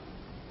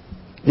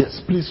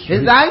 Yes, please read.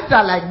 His eyes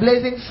are like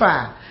blazing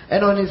fire,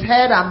 and on his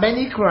head are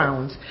many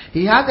crowns.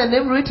 He has a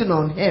name written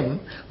on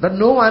him that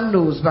no one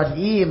knows but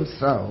he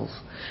himself.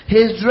 He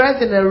is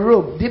dressed in a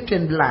robe dipped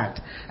in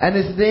blood, and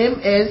his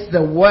name is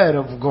the Word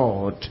of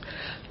God.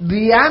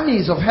 The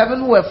armies of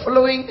heaven were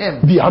following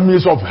him. The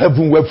armies of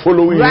heaven were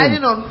following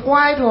riding him. on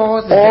white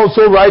horses.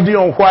 Also riding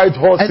on white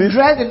horses. And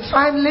dressed in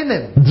fine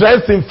linen.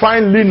 Dressed in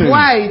fine linen.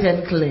 White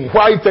and clean.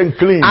 White and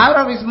clean. Out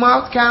of his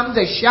mouth comes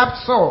a sharp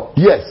sword.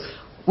 Yes.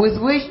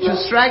 With which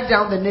to strike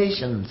down the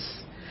nations.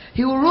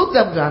 He will rule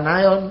them with an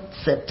iron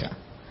scepter.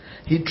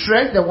 He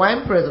treads the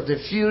winepress of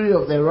the fury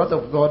of the wrath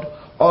of God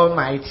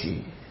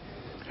Almighty.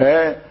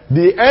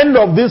 The end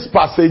of this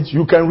passage,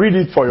 you can read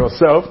it for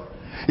yourself,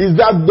 is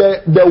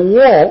that the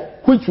war,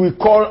 which we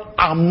call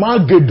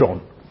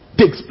Armageddon,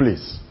 takes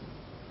place.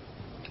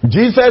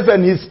 Jesus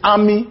and his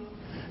army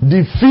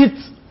defeat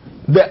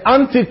the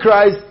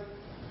Antichrist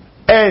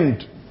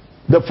and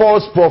the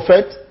false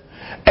prophet,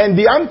 and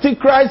the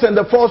Antichrist and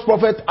the false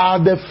prophet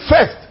are the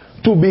first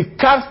to be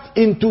cast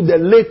into the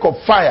lake of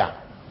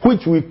fire,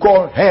 which we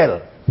call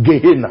hell,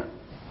 Gehenna.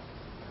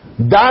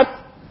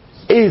 That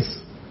is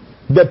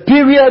the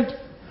period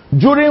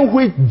during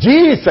which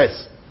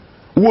Jesus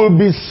will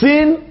be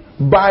seen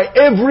by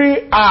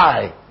every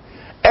eye,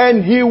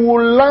 and he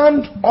will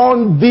land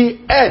on the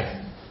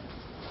earth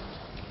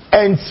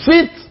and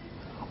sit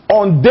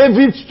on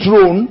David's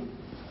throne,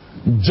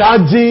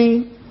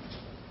 judging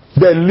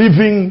the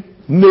living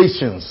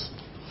nations.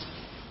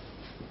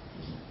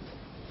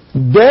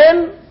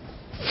 Then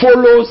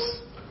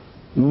follows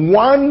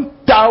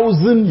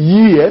 1,000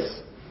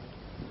 years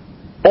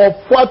of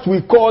what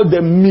we call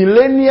the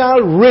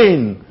millennial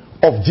reign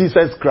of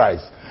Jesus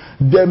Christ.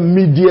 The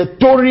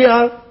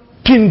mediatorial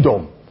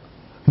kingdom,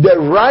 the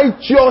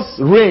righteous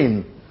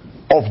reign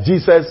of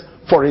Jesus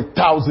for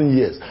 1,000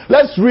 years.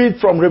 Let's read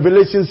from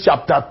Revelation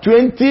chapter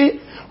 20.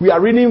 We are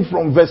reading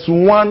from verse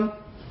 1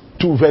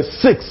 to verse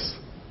 6.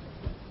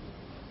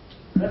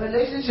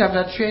 Revelation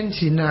chapter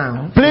 20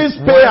 now. Please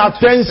pay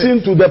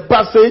attention to the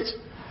passage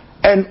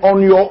and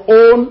on your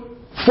own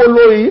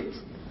follow it.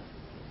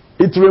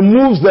 It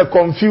removes the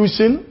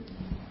confusion.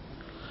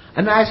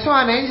 And I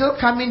saw an angel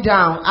coming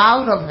down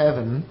out of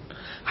heaven,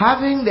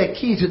 having the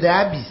key to the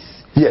abyss.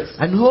 Yes.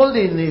 And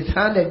holding in his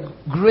hand a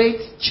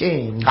great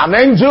chain. An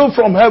angel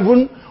from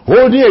heaven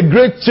holding a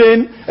great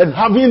chain and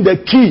having the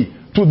key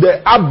to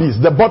the abyss,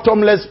 the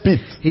bottomless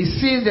pit. He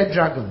sees the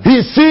dragon.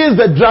 He sees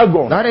the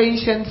dragon. That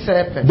ancient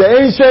serpent. The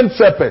ancient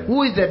serpent.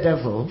 Who is the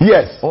devil?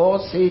 Yes.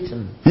 Or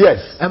Satan. Yes.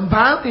 And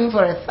bound him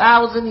for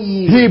 1,000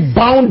 years. He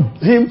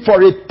bound him for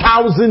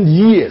 1,000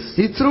 years.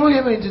 He threw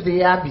him into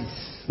the abyss.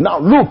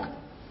 Now look,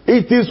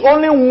 it is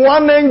only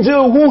one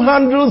angel who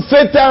handles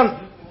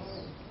Satan.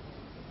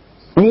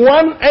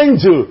 One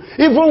angel,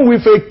 even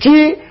with a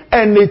key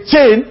and a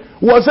chain,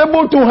 was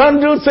able to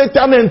handle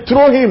Satan and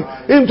throw him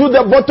into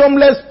the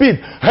bottomless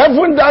pit.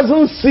 Heaven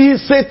doesn't see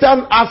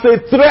Satan as a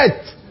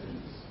threat.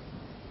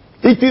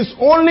 It is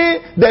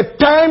only the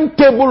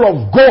timetable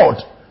of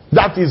God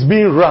that is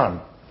being run.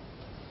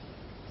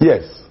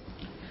 Yes.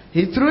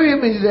 He threw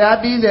him into the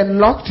abyss and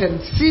locked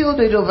and sealed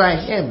it over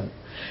him,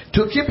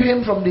 to keep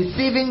him from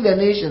deceiving the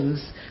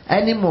nations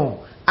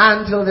anymore,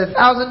 until the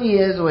 1,000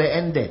 years were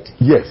ended.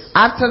 Yes.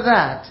 After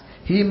that,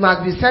 he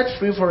must be set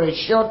free for a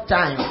short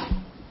time.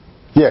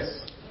 Yes.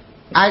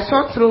 I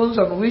saw thrones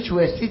on which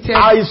were seated.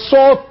 I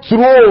saw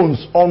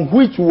thrones on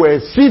which were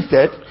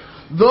seated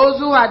those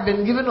who had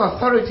been given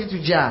authority to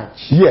judge.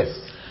 Yes.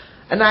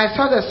 And I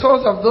saw the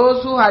souls of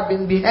those who had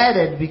been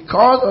beheaded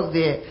because of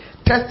their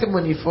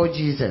testimony for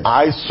Jesus.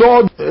 I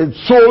saw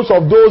souls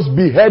of those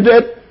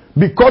beheaded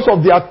because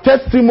of their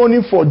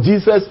testimony for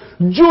Jesus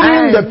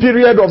during the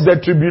period of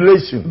the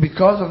tribulation.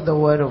 Because of the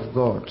word of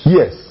God.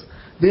 Yes.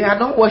 They had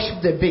not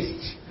worshipped the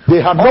beast. They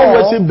had not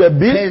worshipped the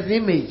beast his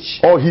image,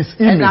 or his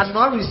image. And had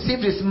not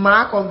received his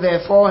mark on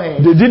their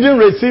forehead. They didn't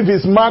receive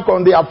his mark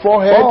on their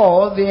forehead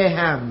or their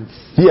hands.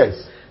 Yes.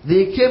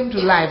 They came to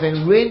life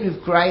and reigned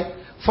with Christ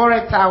for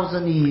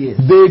 1,000 years.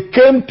 They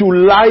came to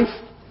life.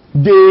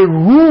 They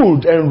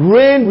ruled and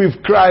reigned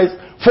with Christ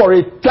for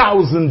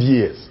 1,000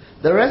 years.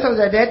 The rest of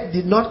the dead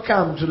did not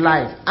come to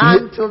life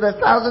until the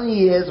 1,000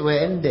 years were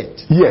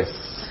ended. Yes.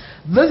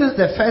 This is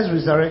the first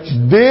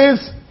resurrection. This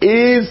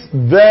is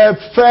the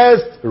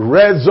first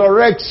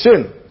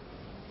resurrection.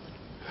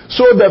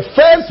 So the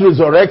first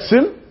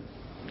resurrection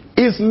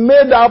is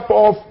made up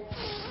of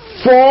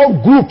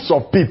 4 groups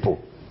of people.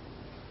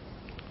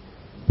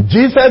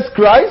 Jesus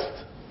Christ,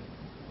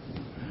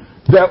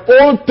 the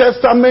Old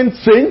Testament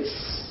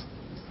saints,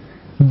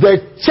 the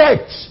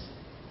church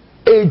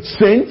age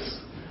saints,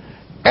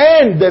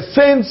 and the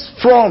saints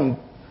from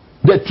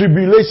the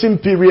tribulation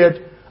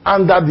period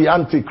under the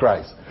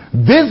Antichrist.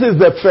 This is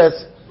the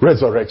first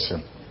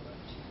resurrection.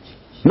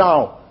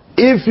 Now,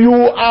 if you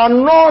are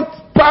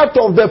not part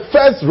of the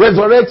first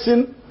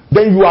resurrection,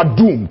 then you are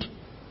doomed.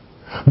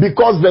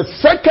 Because the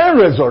second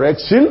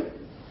resurrection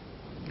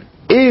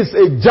is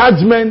a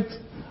judgment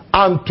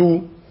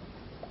unto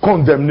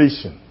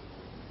condemnation.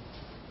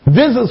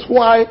 This is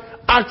why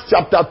Acts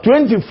chapter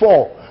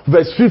 24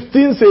 verse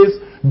 15 says,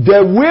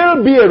 there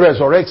will be a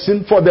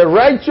resurrection for the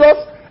righteous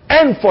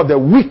and for the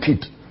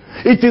wicked.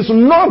 It is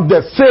not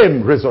the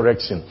same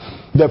resurrection.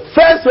 The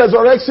first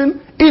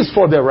resurrection is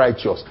for the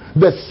righteous.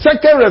 The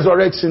second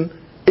resurrection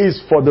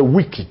is for the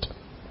wicked.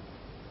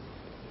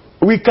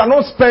 We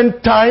cannot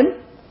spend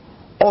time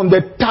on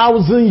the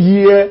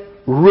 1,000-year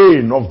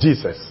reign of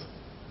Jesus.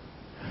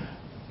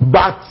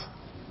 But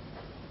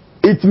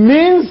it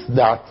means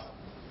that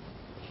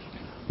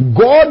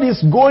God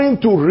is going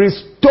to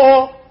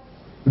restore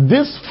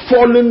this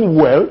fallen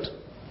world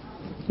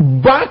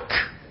back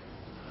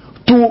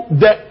to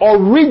the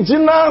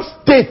original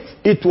state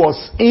it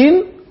was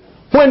in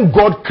when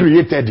God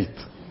created it.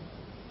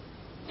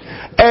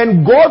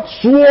 And God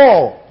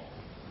swore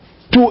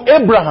to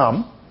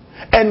Abraham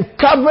and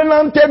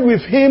covenanted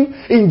with him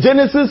in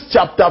Genesis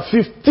chapter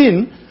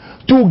 15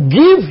 to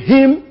give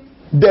him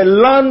the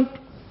land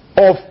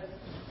of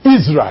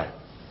Israel.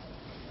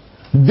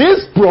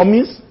 This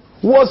promise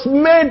was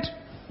made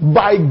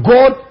by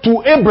God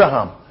to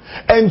Abraham.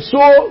 And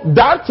so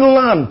that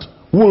land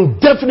will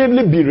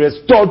definitely be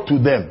restored to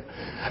them.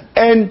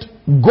 And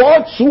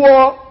God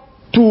swore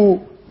to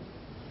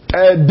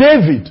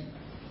David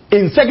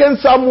in 2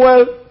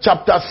 Samuel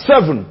chapter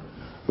 7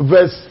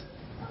 verse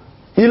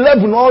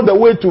 11 all the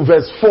way to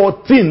verse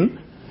 14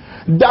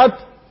 that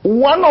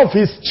one of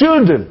his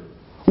children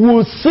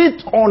will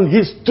sit on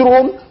his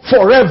throne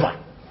forever.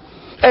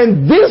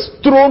 And this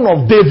throne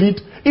of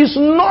David is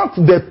not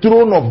the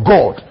throne of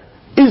God.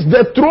 It's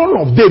the throne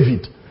of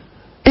David.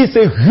 It's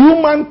a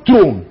human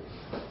throne.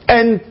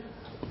 And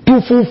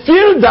to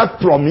fulfill that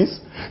promise,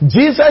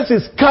 Jesus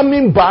is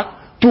coming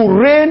back to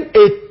reign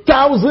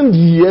 1,000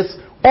 years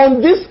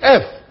on this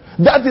earth.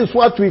 That is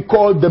what we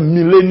call the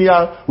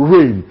millennial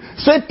reign.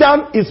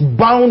 Satan is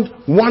bound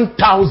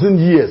 1,000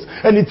 years.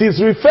 And it is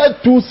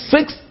referred to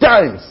 6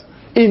 times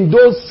in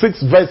those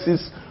 6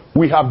 verses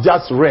we have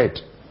just read.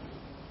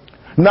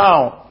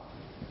 Now,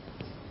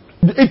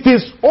 it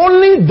is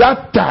only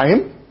that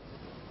time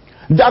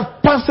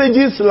that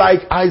passages like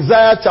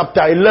Isaiah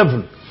chapter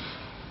 11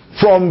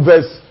 from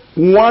verse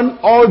 1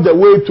 all the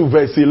way to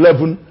verse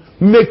 11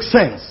 make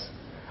sense.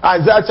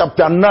 Isaiah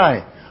chapter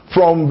 9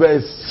 from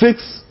verse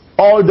 6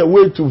 all the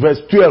way to verse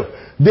 12.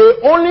 They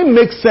only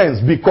make sense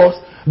because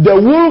the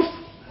wolf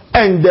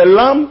and the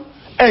lamb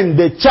and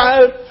the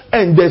child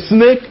and the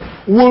snake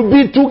will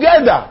be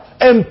together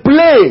and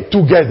play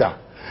together.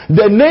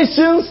 The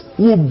nations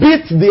will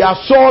beat their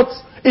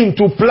swords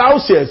into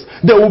plowshares.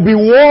 There will be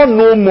war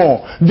no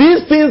more.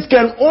 These things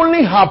can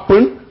only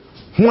happen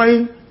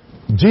when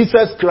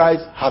Jesus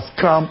Christ has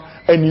come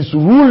and is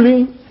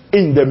ruling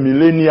in the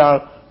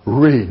millennial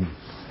reign.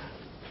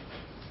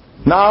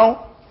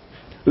 Now,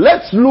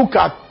 let's look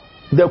at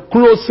the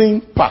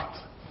closing part.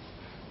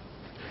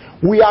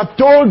 We are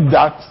told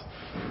that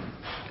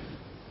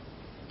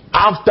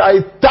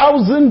after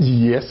 1,000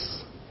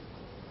 years,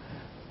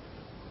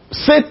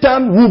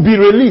 Satan will be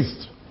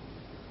released.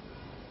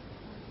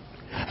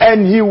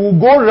 And he will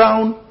go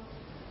around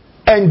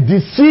and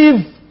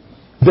deceive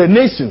the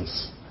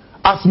nations,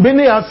 as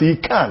many as he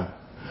can,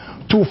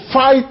 to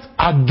fight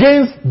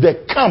against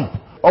the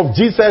camp of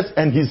Jesus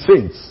and his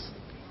saints.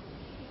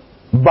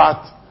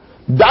 But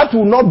that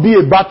will not be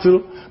a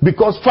battle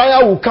because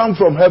fire will come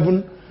from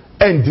heaven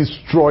and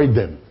destroy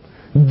them.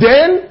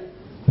 Then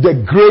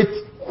the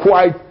great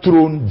white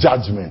throne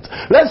judgment.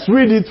 Let's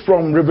read it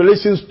from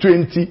Revelation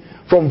 20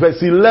 from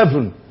verse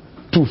 11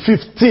 to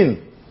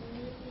 15.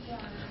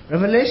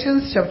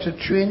 Revelation chapter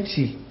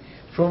 20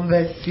 from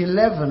verse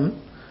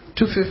 11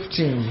 to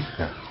 15.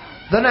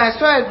 Yeah. Then I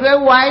saw a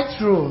great white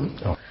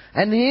throne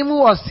and him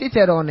who was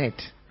seated on it.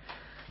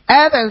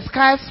 Earth and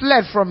sky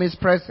fled from his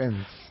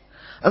presence,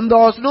 and there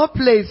was no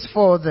place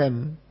for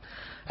them.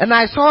 And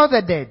I saw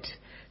the dead,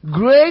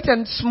 great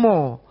and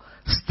small,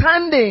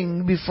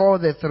 standing before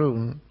the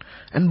throne,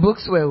 and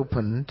books were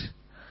opened.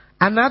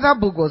 Another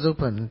book was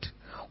opened,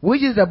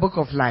 which is the book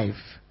of life.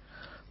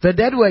 The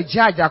dead were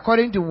judged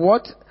according to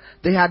what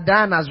they had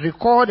done as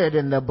recorded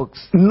in the books.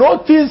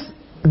 Notice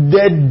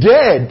the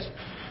dead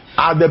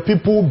are the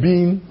people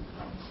being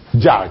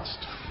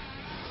judged.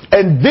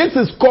 And this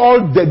is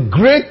called the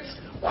Great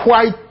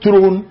White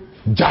Throne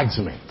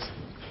Judgment.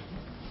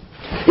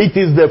 It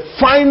is the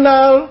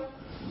final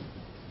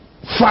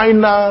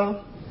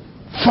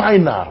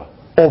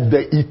of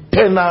the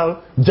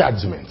eternal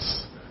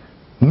judgments.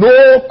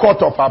 No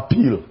court of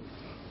appeal.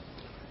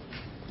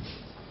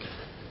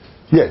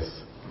 Yes.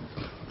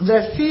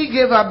 The sea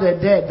gave up the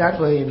dead that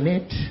were in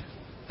it,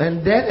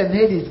 and death and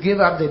Hades gave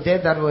up the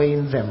dead that were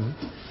in them.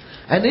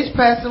 And each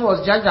person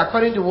was judged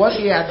according to what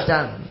he had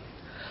done.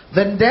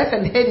 Then death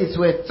and Hades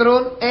were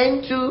thrown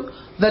into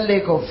the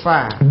lake of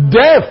fire.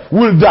 Death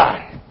will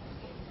die.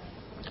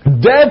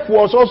 Death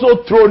was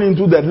also thrown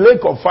into the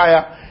lake of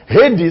fire.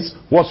 Hades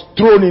was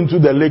thrown into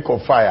the lake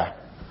of fire.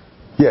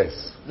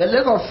 Yes. The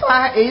lake of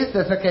fire is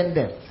the second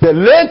death. The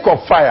lake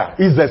of fire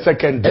is the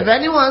second death. If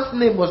anyone's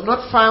name was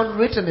not found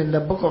written in the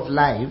book of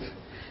life,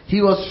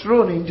 he was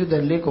thrown into the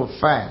lake of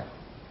fire.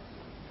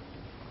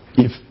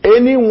 If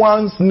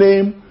anyone's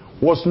name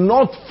was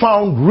not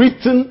found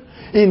written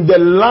in the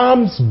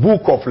Lamb's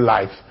book of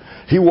life,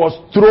 he was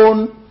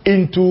thrown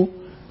into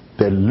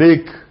the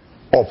lake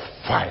of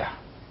fire.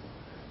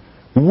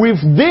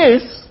 With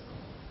this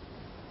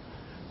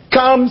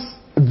comes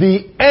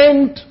the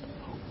end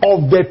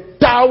of the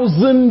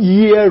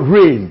 1,000-year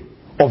reign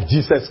of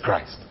Jesus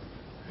Christ.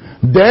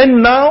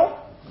 Then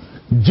now,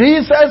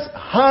 Jesus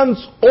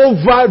hands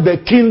over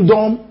the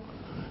kingdom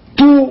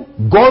to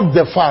God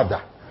the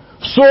Father,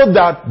 so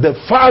that the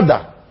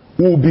Father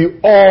will be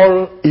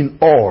all in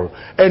all,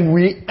 and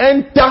we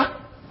enter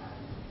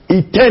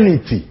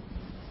eternity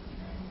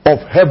of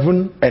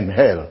heaven and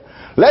hell.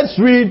 Let's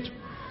read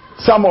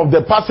some of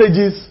the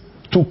passages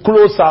to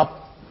close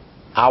up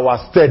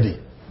our study.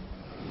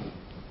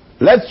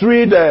 Let's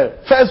read 1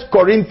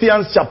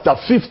 Corinthians chapter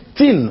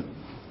 15.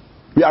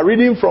 We are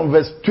reading from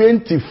verse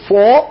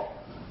 24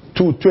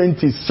 to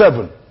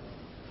 27.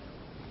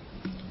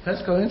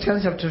 1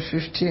 Corinthians chapter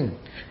 15,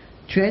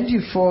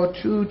 24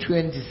 to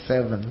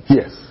 27.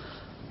 Yes.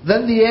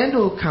 Then the end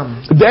will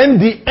come. Then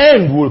the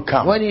end will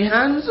come. When he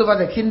hands over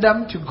the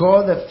kingdom to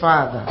God the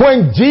Father.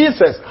 When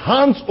Jesus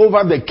hands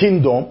over the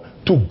kingdom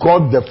to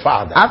God the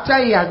Father. After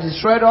he has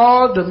destroyed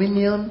all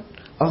dominion,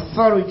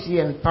 authority,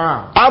 and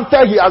power.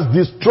 After he has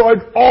destroyed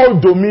all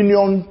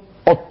dominion,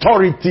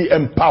 authority,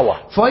 and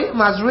power. For he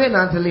must reign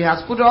until he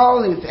has put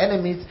all his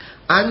enemies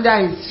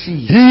under his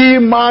feet. He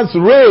must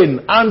reign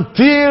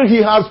until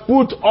he has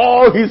put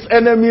all his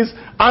enemies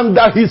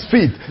under his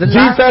feet.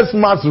 Jesus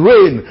must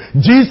reign.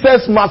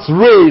 Jesus must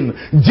reign.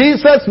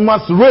 Jesus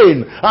must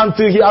reign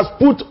until he has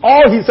put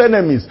all his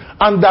enemies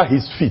under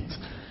his feet.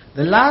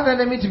 The last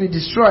enemy to be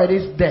destroyed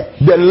is death.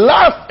 The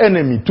last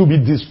enemy to be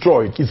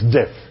destroyed is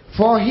death.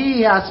 For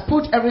he has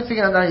put everything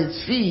under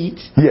his feet.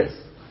 Yes.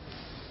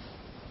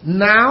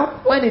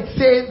 Now, when it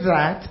says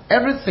that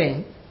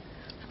everything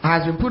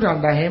has been put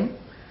under him,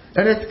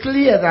 then it's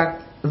clear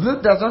that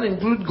this does not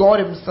include God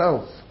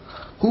himself,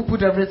 who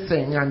put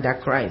everything under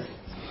Christ.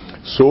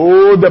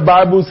 So the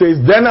Bible says,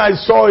 then I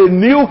saw a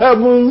new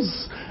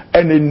heavens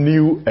and a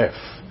new earth.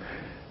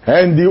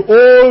 And the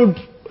old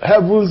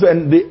heavens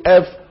and the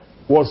earth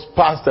was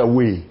passed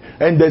away,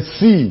 and the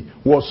sea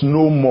was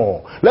no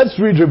more. Let's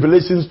read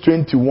Revelation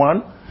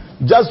 21.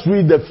 Just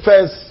read the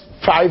first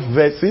 5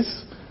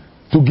 verses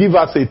to give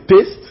us a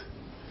taste.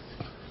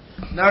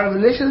 Now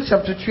Revelation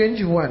chapter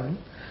 21,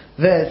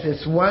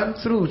 verses 1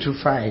 through to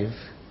 5.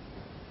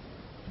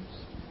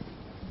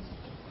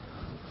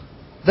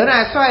 Then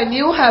I saw a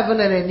new heaven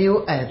and a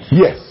new earth.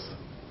 Yes.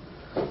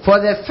 For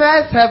the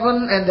first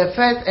heaven and the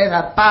first earth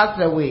had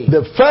passed away.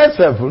 The first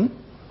heaven,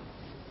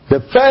 the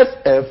first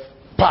earth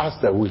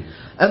passed away.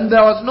 And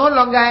there was no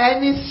longer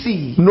any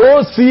sea.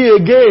 No sea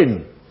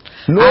again.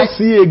 No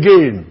sea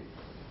again.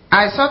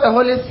 I saw the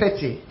holy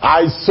city.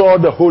 I saw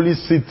the holy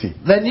city.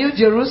 The new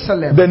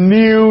Jerusalem. The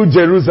new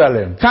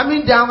Jerusalem.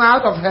 Coming down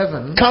out of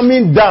heaven.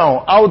 Coming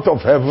down out of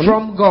heaven.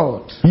 From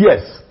God.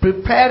 Yes.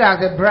 Prepared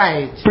as a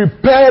bride.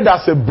 Prepared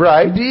as a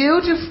bride.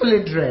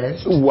 Beautifully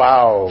dressed.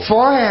 Wow.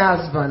 For her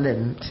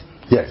husband.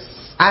 Yes.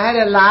 I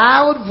heard a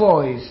loud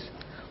voice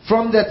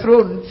from the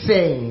throne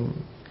saying,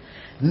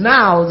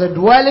 now the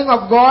dwelling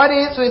of God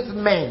is with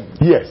men.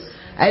 Yes.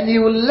 And he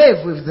will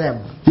live with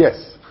them.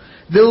 Yes.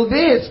 They will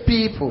be his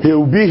people. He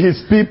will be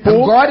his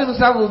people. And God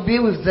himself will be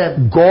with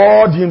them.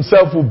 God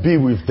himself will be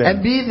with them.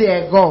 And be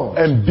their God.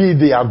 And be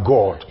their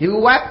God. He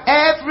will wipe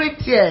every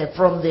tear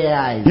from their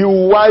eyes. He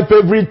will wipe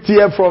every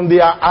tear from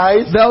their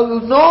eyes. There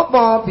will no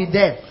more be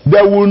death.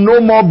 There will no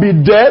more be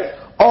death.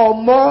 Or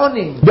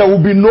mourning. There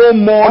will be no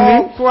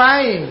mourning. Or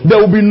crying. There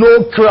will be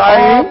no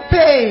crying. Or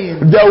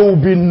pain. There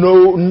will be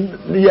no...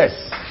 Yes.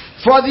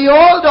 For the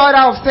old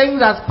order of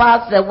things has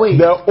passed away.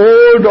 The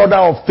old order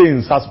of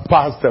things has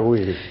passed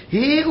away.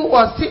 He who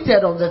was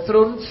seated on the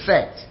throne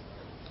said,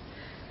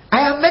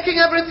 I am making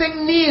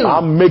everything new.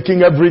 I'm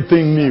making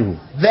everything new.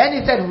 Then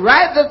he said,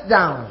 write this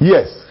down.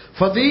 Yes.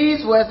 For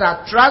these words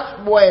are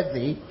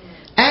trustworthy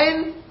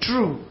and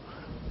true.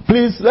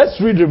 Please, let's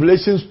read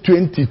Revelations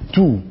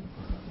 22.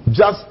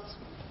 Just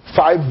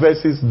 5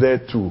 verses there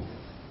too.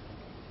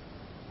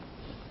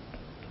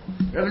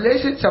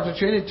 Revelation chapter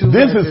 22,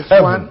 This is verses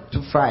heaven. 1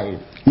 to 5.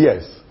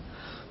 Yes.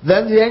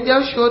 Then the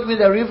angel showed me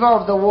the river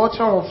of the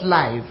water of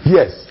life,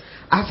 Yes.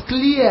 as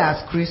clear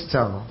as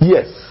crystal,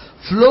 Yes.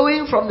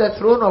 flowing from the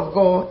throne of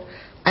God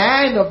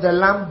and of the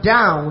Lamb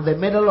down the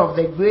middle of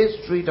the great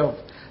street of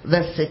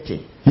the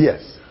city.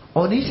 Yes.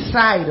 On each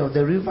side of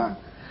the river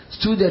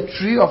stood a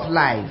tree of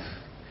life,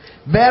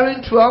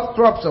 bearing 12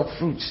 crops of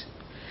fruit,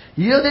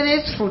 yielding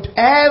its fruit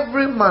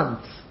every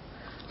month,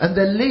 and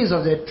the leaves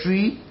of the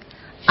tree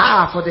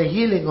are for the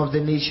healing of the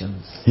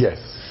nations. Yes.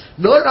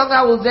 No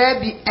longer will there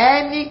be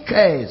any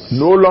curse.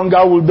 No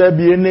longer will there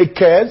be any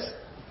curse.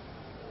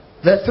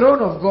 The throne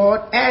of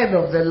God and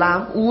of the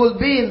Lamb will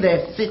be in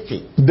the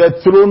city,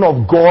 The throne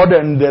of God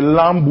and the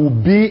Lamb will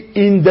be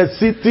in the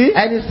city,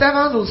 and his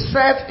servants will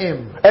serve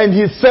him. and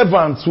his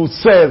servants will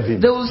serve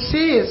him. They will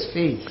see his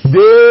face,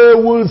 They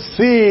will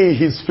see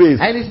his face.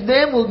 and his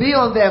name will be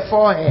on their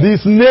forehead. His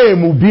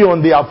name will be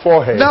on their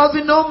forehead. There will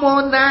be no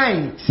more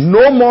night.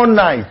 No more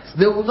night.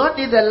 They will not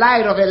need the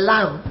light of a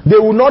lamp They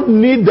will not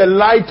need the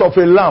light of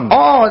a lamp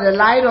or the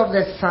light of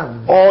the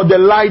sun, or the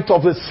light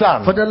of the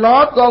sun. for the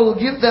Lord God will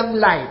give them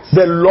light,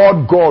 The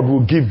Lord God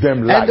will give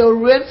them light. and they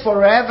will reign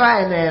forever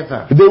and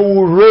ever. They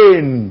will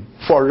reign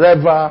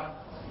forever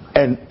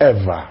and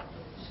ever.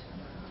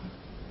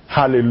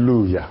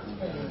 Hallelujah.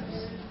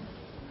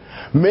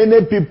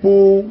 Many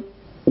people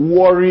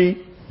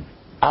worry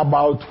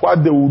about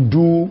what they will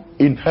do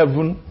in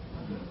heaven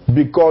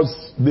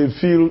because they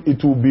feel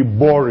it will be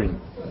boring.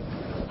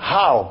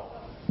 How?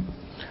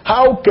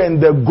 How can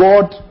the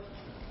God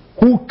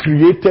who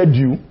created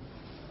you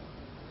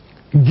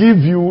give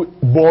you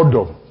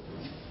boredom?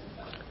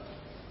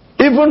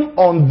 Even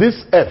on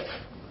this earth,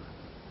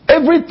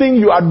 everything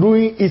you are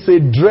doing is a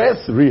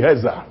dress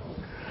rehearsal.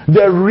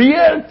 The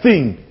real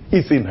thing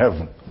is in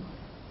heaven.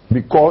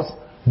 Because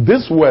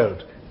this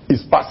world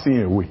is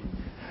passing away.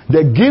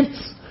 The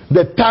gifts,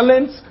 the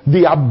talents,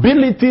 the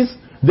abilities,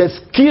 the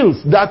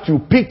skills that you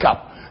pick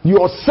up,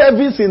 your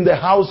service in the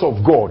house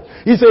of God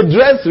is a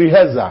dress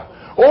rehearsal.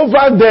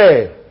 Over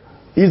there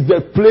is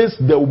the place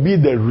there will be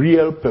the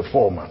real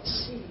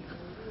performance.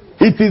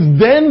 It is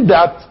then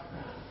that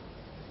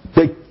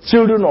the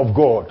children of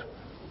God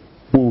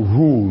will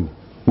rule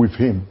with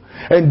him.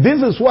 And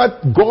this is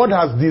what God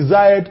has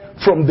desired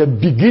from the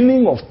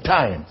beginning of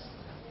time,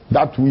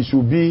 that we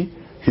should be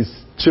his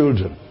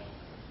children.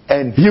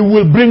 And he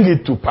will bring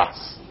it to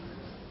pass.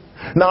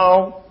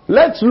 Now,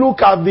 let's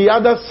look at the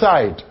other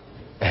side.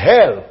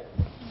 Hell.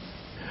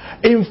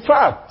 In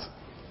fact,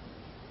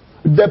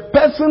 the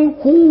person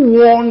who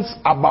warns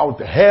about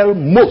hell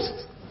most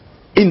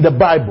in the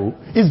Bible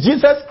is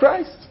Jesus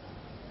Christ.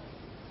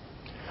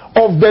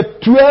 Of the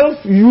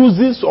 12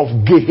 uses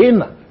of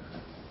Gehenna,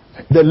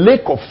 the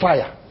lake of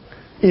fire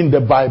in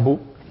the Bible,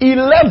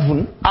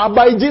 11 are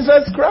by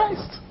Jesus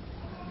Christ.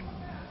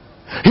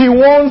 He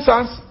warns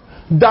us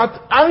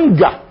that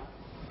anger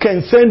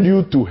can send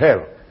you to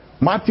hell.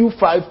 Matthew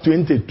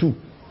 5:22.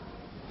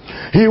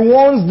 He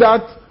warns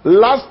that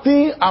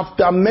lusting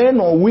after men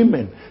or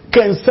women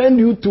can send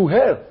you to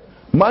hell.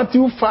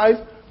 Matthew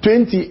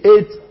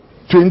 5:28,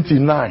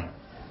 29,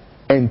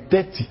 and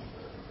 30.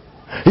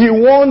 He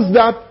warns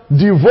that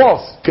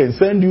divorce can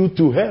send you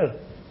to hell.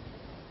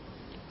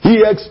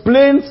 He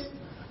explains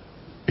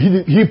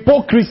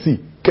hypocrisy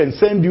can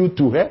send you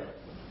to hell.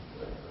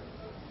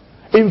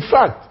 In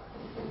fact,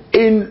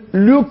 in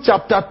Luke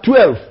chapter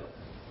 12,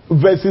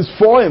 verses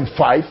 4 and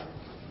 5,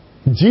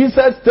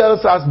 Jesus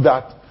tells us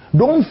that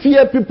don't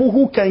fear people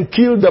who can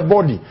kill the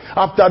body.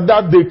 After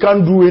that, they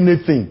can't do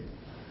anything.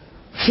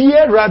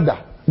 Fear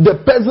rather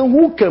the person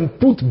who can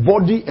put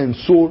body and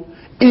soul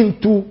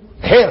into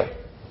hell.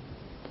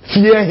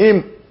 Fear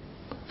him.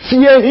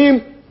 Fear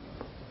him.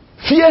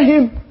 Fear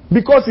him,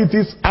 because it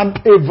is an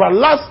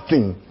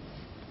everlasting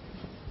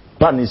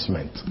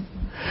punishment.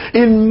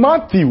 In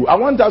Matthew, I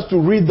want us to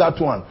read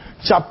that one,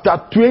 chapter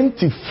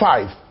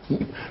 25.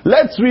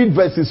 Let's read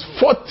verses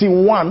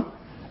 41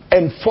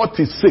 and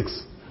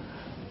 46.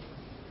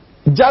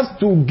 Just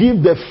to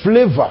give the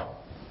flavor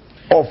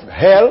of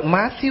hell.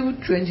 Matthew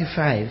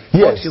 25,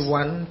 Yes.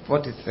 41,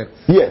 46.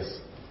 Yes.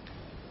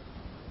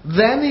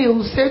 Then he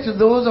will say to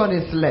those on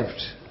his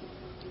left,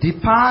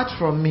 "Depart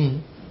from me,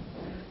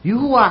 you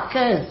who are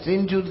cursed,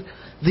 into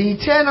the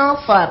eternal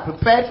fire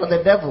prepared for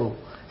the devil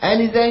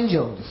and his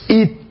angels."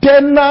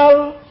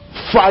 Eternal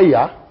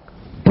fire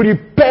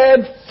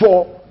prepared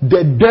for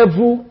the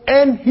devil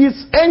and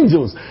his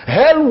angels.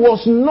 Hell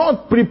was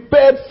not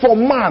prepared for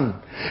man.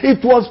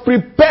 It was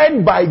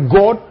prepared by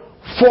God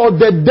for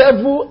the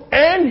devil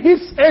and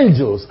his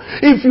angels.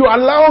 If you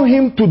allow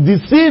him to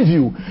deceive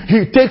you,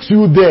 he takes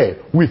you there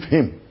with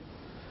him.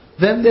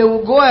 Then they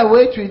will go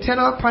away to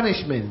eternal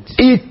punishment,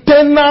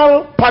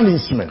 Eternal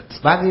punishment.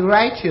 but the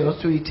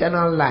righteous to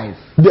eternal life.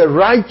 The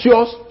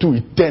righteous to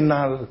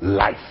eternal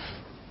life.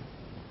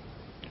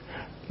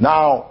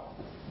 Now,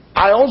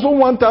 I also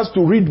want us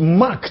to read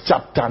Mark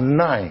chapter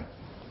 9.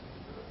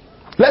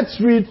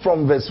 Let's read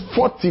from verse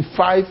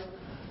 45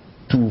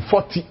 to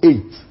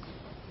 48.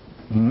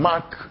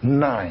 Mark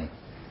 9,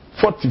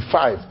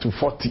 45 to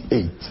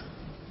 48.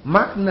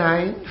 Mark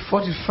 9,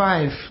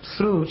 45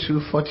 through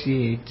to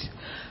 48.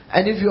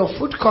 And if your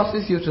foot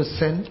causes you to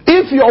sin,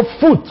 if your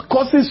foot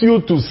causes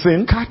you to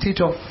sin, cut it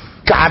off.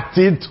 Cut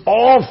it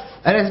off.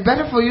 And it's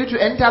better for you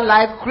to enter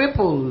life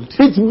crippled.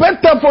 It's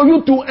better for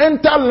you to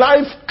enter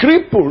life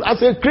crippled,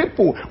 as a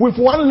cripple, with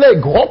one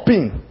leg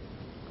hopping,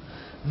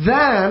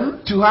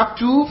 than to have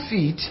 2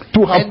 feet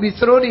and be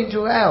thrown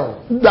into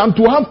hell. Than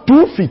to have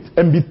 2 feet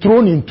and be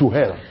thrown into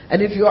hell.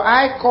 And if your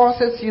eye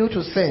causes you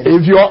to sin,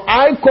 if your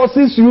eye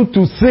causes you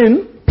to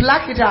sin,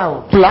 pluck it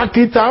out. Pluck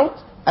it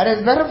out. And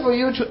it's better for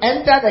you to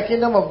enter the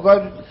kingdom of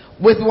God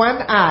with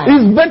one eye.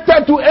 It's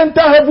better to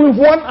enter heaven with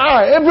one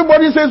eye.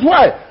 Everybody says,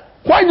 why?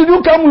 Why did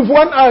you come with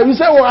one eye? You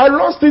say, oh, I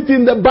lost it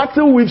in the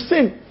battle with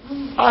sin.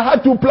 I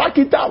had to pluck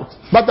it out.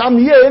 But I'm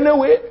here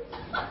anyway.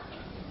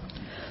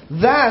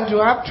 Than to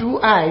have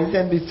 2 eyes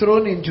and be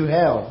thrown into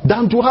hell.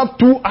 Than to have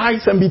 2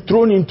 eyes and be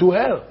thrown into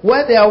hell.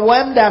 Where the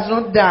worm does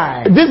not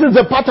die. This is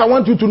the part I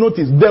want you to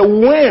notice. The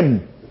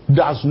worm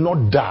does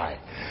not die.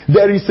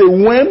 There is a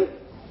worm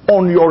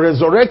on your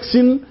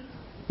resurrection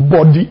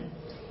body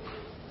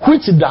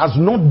which does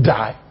not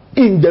die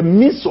in the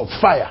midst of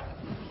fire.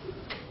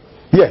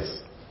 Yes.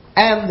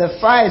 And the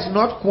fire is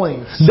not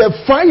quenched. The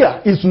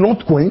fire is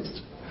not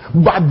quenched,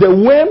 but the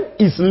worm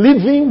is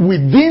living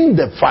within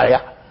the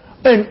fire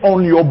and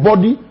on your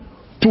body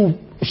to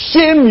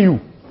shame you,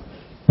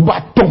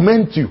 but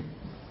torment you.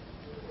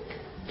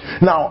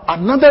 Now,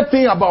 another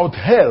thing about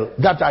hell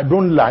that I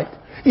don't like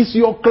is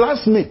your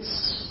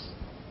classmates.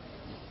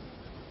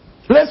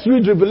 Let's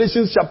read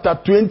Revelation chapter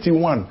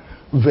 21,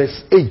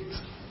 verse 8.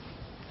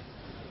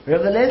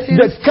 Revelation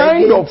the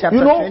kind of,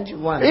 chapter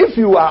 21. If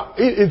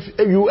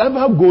you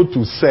ever go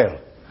to cell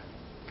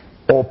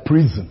or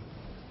prison,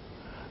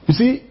 you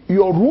see,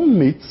 your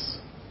roommates,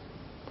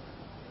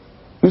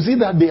 you see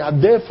that they are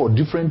there for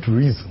different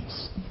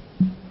reasons.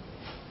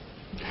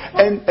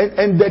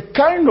 And the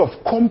kind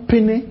of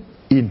company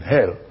in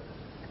hell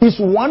is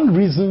one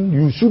reason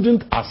you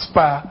shouldn't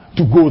aspire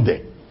to go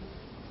there.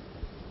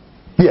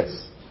 Yes.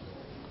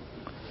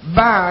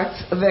 But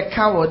the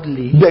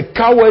cowardly,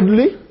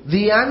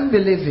 the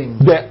unbelieving,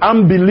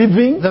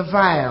 the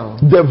vile,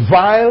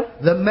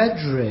 the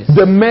murderers,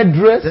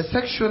 the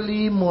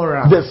sexually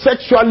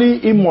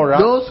immoral,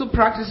 those who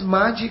practice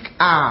magic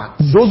arts,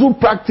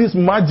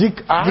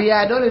 the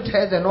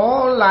idolaters and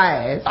all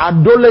liars,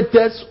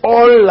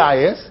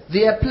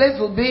 their place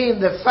will be in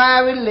the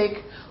fiery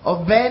lake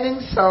of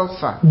burning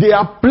sulfur.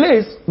 Their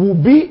place will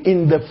be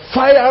in the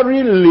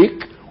fiery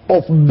lake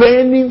of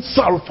burning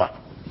sulfur.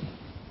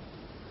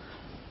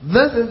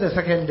 This is the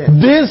second death.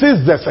 This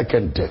is the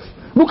second death.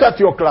 Look at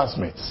your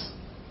classmates.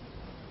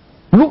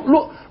 Look.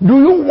 Do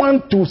you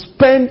want to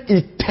spend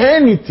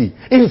eternity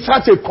in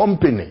such a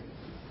company?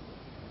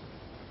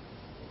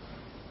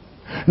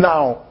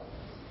 Now,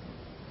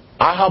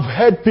 I have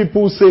heard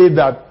people say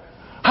that,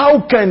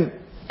 how can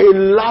a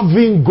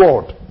loving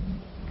God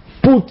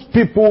put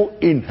people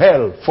in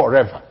hell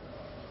forever?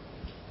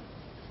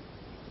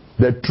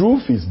 The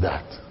truth is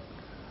that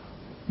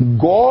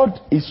God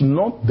is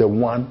not the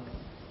one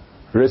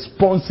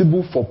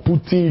responsible for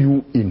putting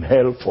you in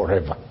hell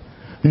forever.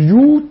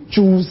 You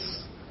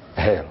choose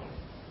hell.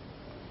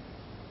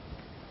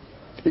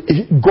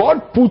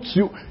 God puts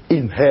you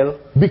in hell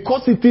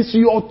because it is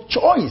your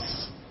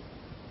choice.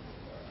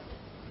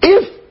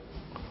 If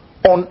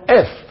on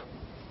earth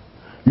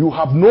you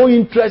have no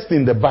interest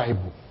in the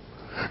Bible,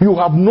 you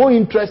have no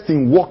interest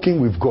in walking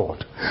with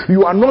God,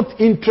 you are not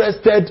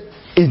interested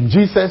in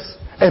Jesus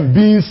and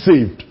being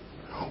saved,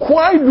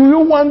 why do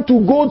you want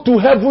to go to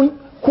heaven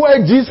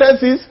where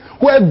Jesus is,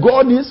 where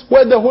God is,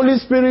 where the Holy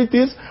Spirit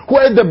is,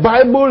 where the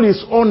Bible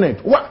is honored?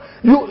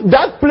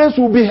 That place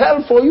will be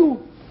hell for you.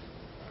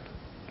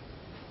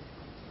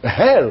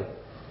 Hell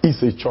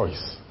is a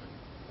choice.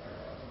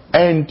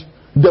 And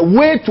the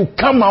way to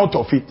come out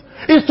of it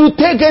is to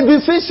take a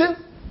decision.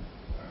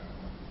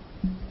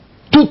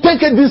 To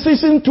take a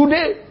decision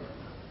today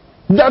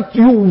that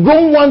you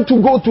don't want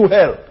to go to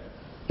hell.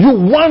 You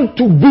want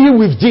to be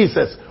with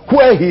Jesus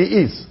where he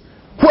is,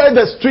 where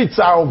the streets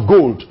are of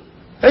gold.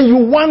 And you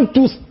want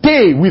to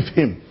stay with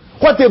him,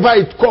 whatever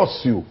it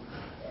costs you.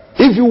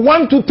 If you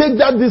want to take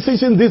that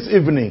decision this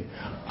evening,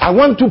 I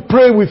want to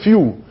pray with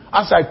you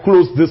as I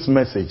close this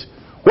message.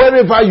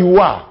 Wherever you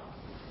are,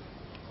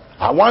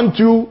 I want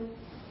you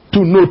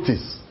to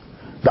notice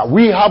that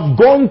we have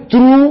gone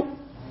through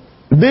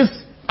these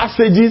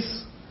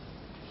passages.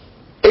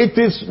 It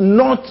is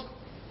not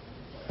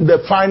the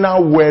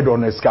final word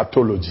on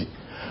eschatology.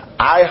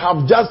 I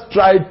have just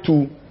tried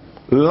to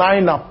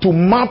line up, to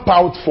map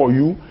out for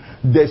you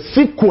the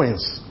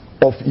sequence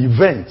of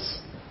events.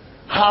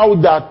 How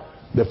that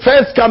the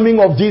first coming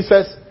of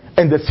Jesus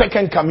and the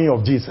second coming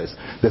of Jesus.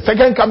 The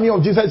second coming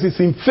of Jesus is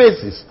in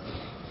phases.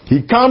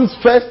 He comes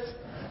first.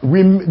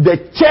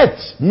 The church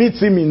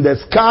meets him in the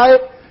sky,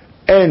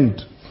 and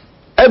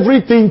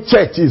everything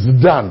church is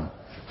done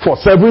for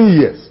 7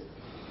 years.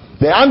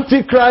 The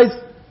Antichrist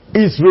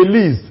is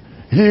released.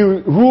 He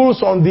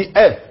rules on the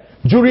earth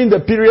during the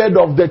period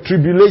of the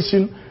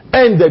tribulation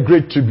and the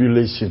great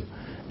tribulation.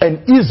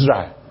 And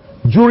Israel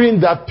during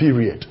that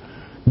period.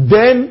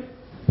 Then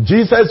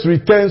Jesus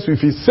returns with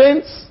his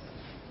saints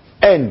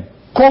and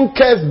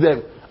conquers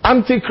the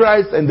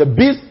Antichrist and the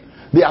beast.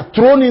 They are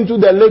thrown into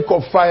the lake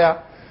of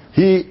fire.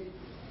 He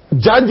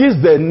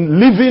judges the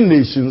living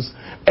nations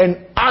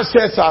and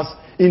ushers us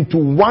into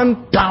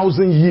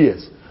 1,000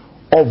 years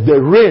of the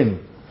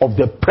reign of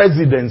the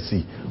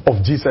presidency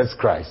of Jesus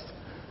Christ.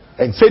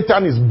 And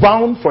Satan is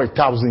bound for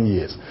 1,000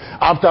 years.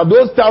 After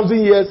those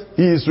 1,000 years,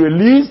 he is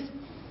released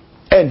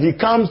and he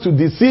comes to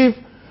deceive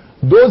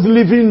those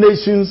living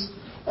nations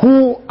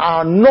who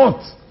are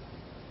not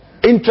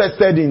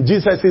interested in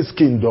Jesus'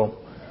 kingdom.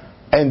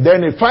 And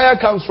then a fire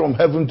comes from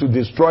heaven to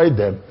destroy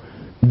them.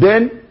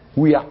 Then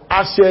we are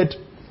ushered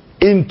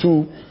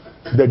into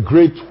the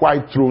great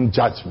white throne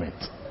judgment.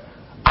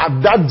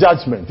 At that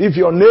judgment, if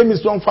your name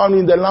is not found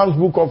in the Lamb's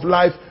book of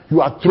life,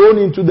 you are thrown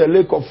into the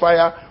lake of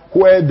fire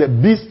where the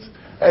beast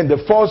and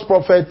the false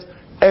prophet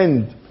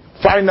and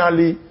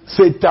finally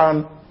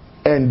Satan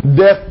and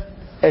death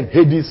and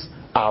Hades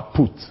are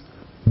put.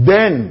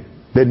 Then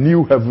the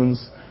new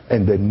heavens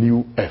and the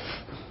new earth.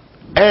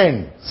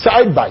 And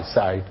side by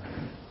side,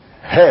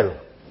 hell,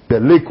 the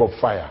lake of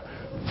fire,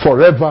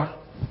 forever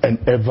and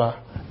ever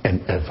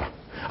and ever.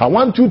 I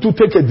want you to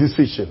take a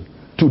decision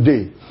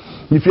today.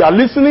 If you are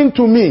listening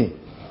to me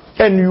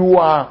and you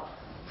are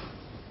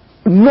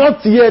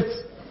not yet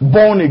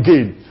born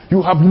again,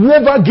 you have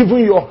never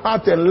given your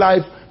heart and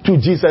life to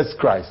Jesus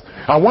Christ,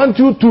 I want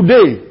you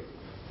today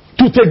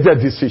to take that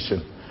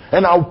decision.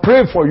 And I'll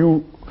pray for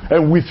you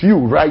and with you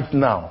right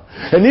now.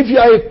 And if you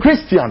are a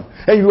Christian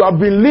and you have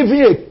been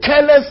living a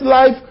careless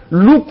life,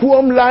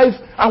 lukewarm life,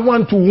 I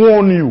want to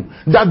warn you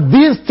that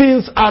these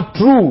things are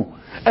true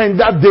and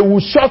that they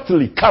will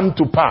shortly come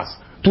to pass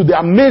to the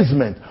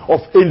amazement of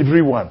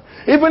everyone.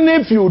 Even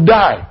if you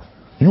die,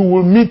 you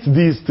will meet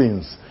these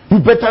things. You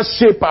better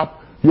shape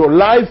up your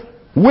life,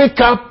 wake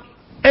up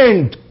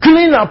and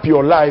clean up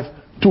your life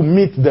to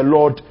meet the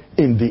Lord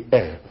in the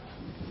air.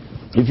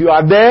 If you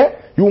are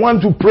there, you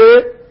want to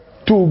pray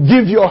to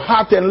give your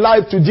heart and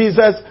life to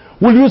Jesus,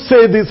 will you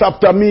say this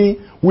after me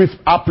with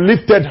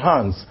uplifted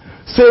hands?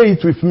 Say it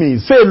with me.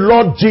 Say,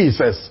 Lord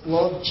Jesus.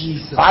 Lord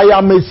Jesus. I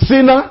am a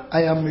sinner.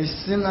 I am a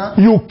sinner.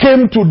 You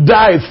came to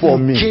die for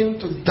me. You came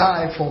to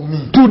die for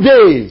me.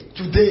 Today.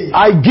 Today.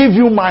 I give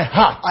you my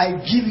heart. I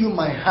give you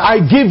my heart. I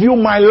give you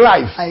my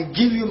life. I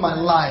give you my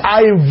life.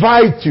 I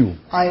invite you.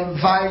 I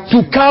invite to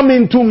you come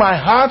into my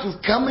heart. To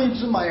come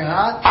into my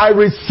heart. I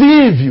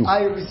receive you.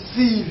 I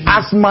receive you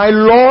as my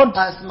Lord.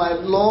 As my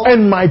Lord.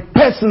 And my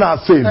personal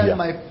Savior. And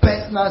my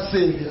personal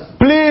Savior.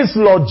 Please,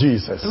 Lord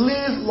Jesus.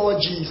 Please, Lord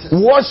Jesus.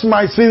 Wash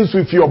my sins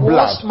with your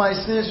blood. Wash my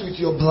sins with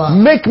your blood.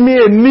 Make me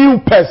a new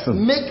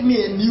person. Make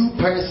me a new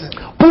person.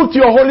 Put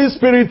your Holy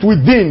Spirit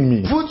within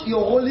me. Put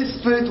your Holy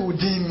Spirit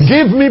within me.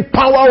 Give me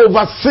power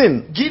over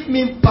sin. Give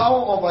me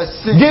power over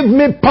sin. Give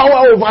me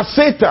power over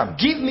Satan.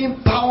 Give me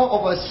power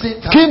over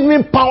Satan. Give me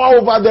power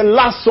over the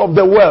lusts of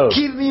the world.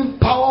 Give me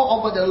power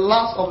over the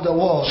lust of the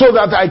world. So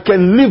that I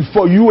can live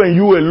for you and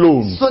you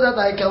alone. So that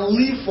I can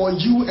live for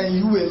you and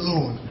you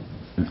alone.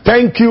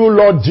 Thank you,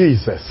 Lord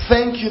Jesus.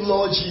 Thank you,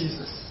 Lord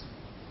Jesus.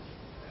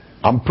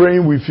 I'm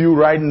praying with you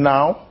right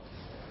now.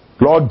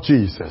 Lord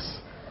Jesus,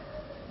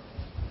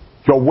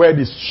 your word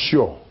is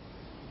sure.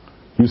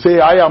 You say,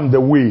 I am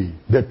the way,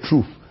 the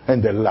truth,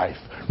 and the life.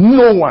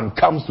 No one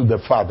comes to the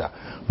Father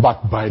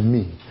but by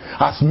me.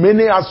 As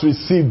many as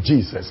received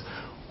Jesus,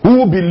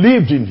 who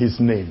believed in his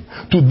name,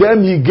 to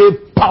them he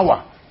gave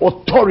power,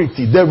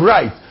 authority, the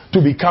right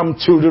to become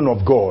children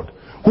of God,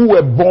 who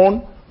were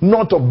born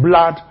not of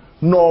blood,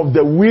 nor of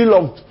the will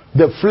of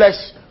the flesh,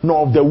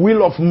 nor of the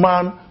will of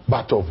man,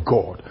 but of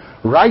God.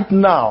 Right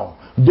now,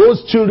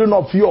 those children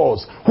of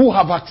yours who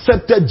have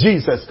accepted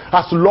Jesus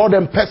as Lord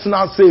and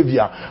personal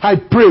Savior, I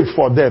pray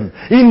for them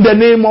in the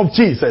name of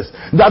Jesus,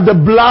 that the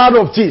blood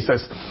of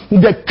Jesus,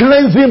 the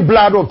cleansing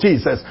blood of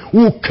Jesus,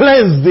 will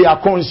cleanse their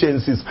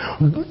consciences,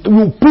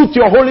 will put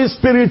your Holy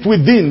Spirit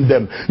within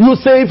them. You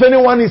say, if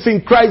anyone is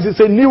in Christ,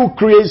 it's a new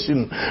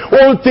creation.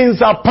 All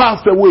things are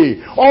passed away.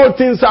 All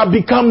things are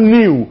become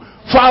new.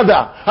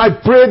 Father, I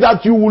pray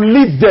that you will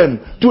lead them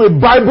to a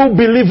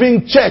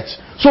Bible-believing church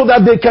so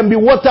that they can be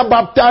water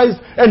baptized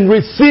and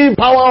receive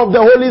power of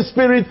the Holy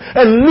Spirit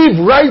and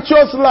live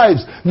righteous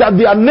lives, that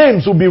their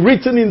names will be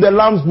written in the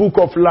Lamb's book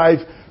of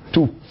life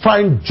to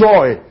find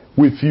joy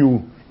with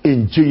you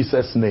in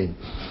Jesus' name.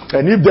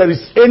 And if there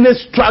is any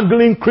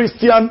struggling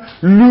Christian,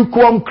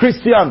 lukewarm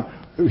Christian,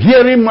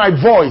 hearing my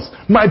voice,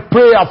 my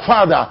prayer,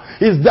 Father,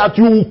 is that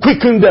you will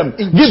quicken them,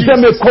 give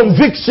them a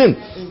conviction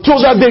so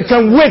that they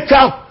can wake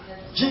up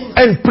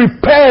and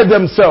prepare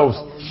themselves,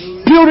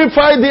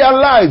 purify their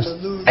lives,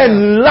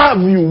 and love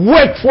you,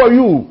 work for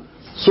you,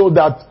 so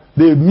that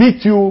they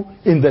meet you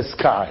in the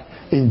sky.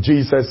 In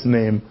Jesus'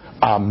 name,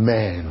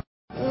 amen.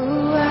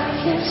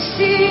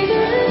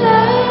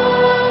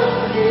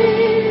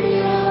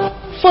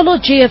 For Follow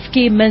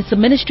JFK Mensa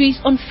Ministries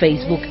on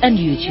Facebook and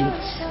YouTube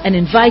and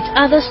invite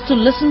others to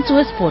listen to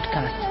his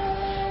podcast.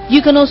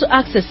 You can also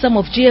access some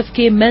of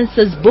JFK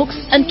Mensa's books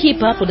and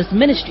keep up with his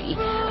ministry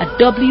at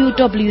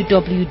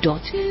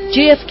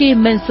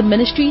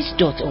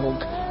www.jfkmensaministries.org.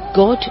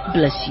 God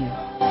bless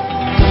you.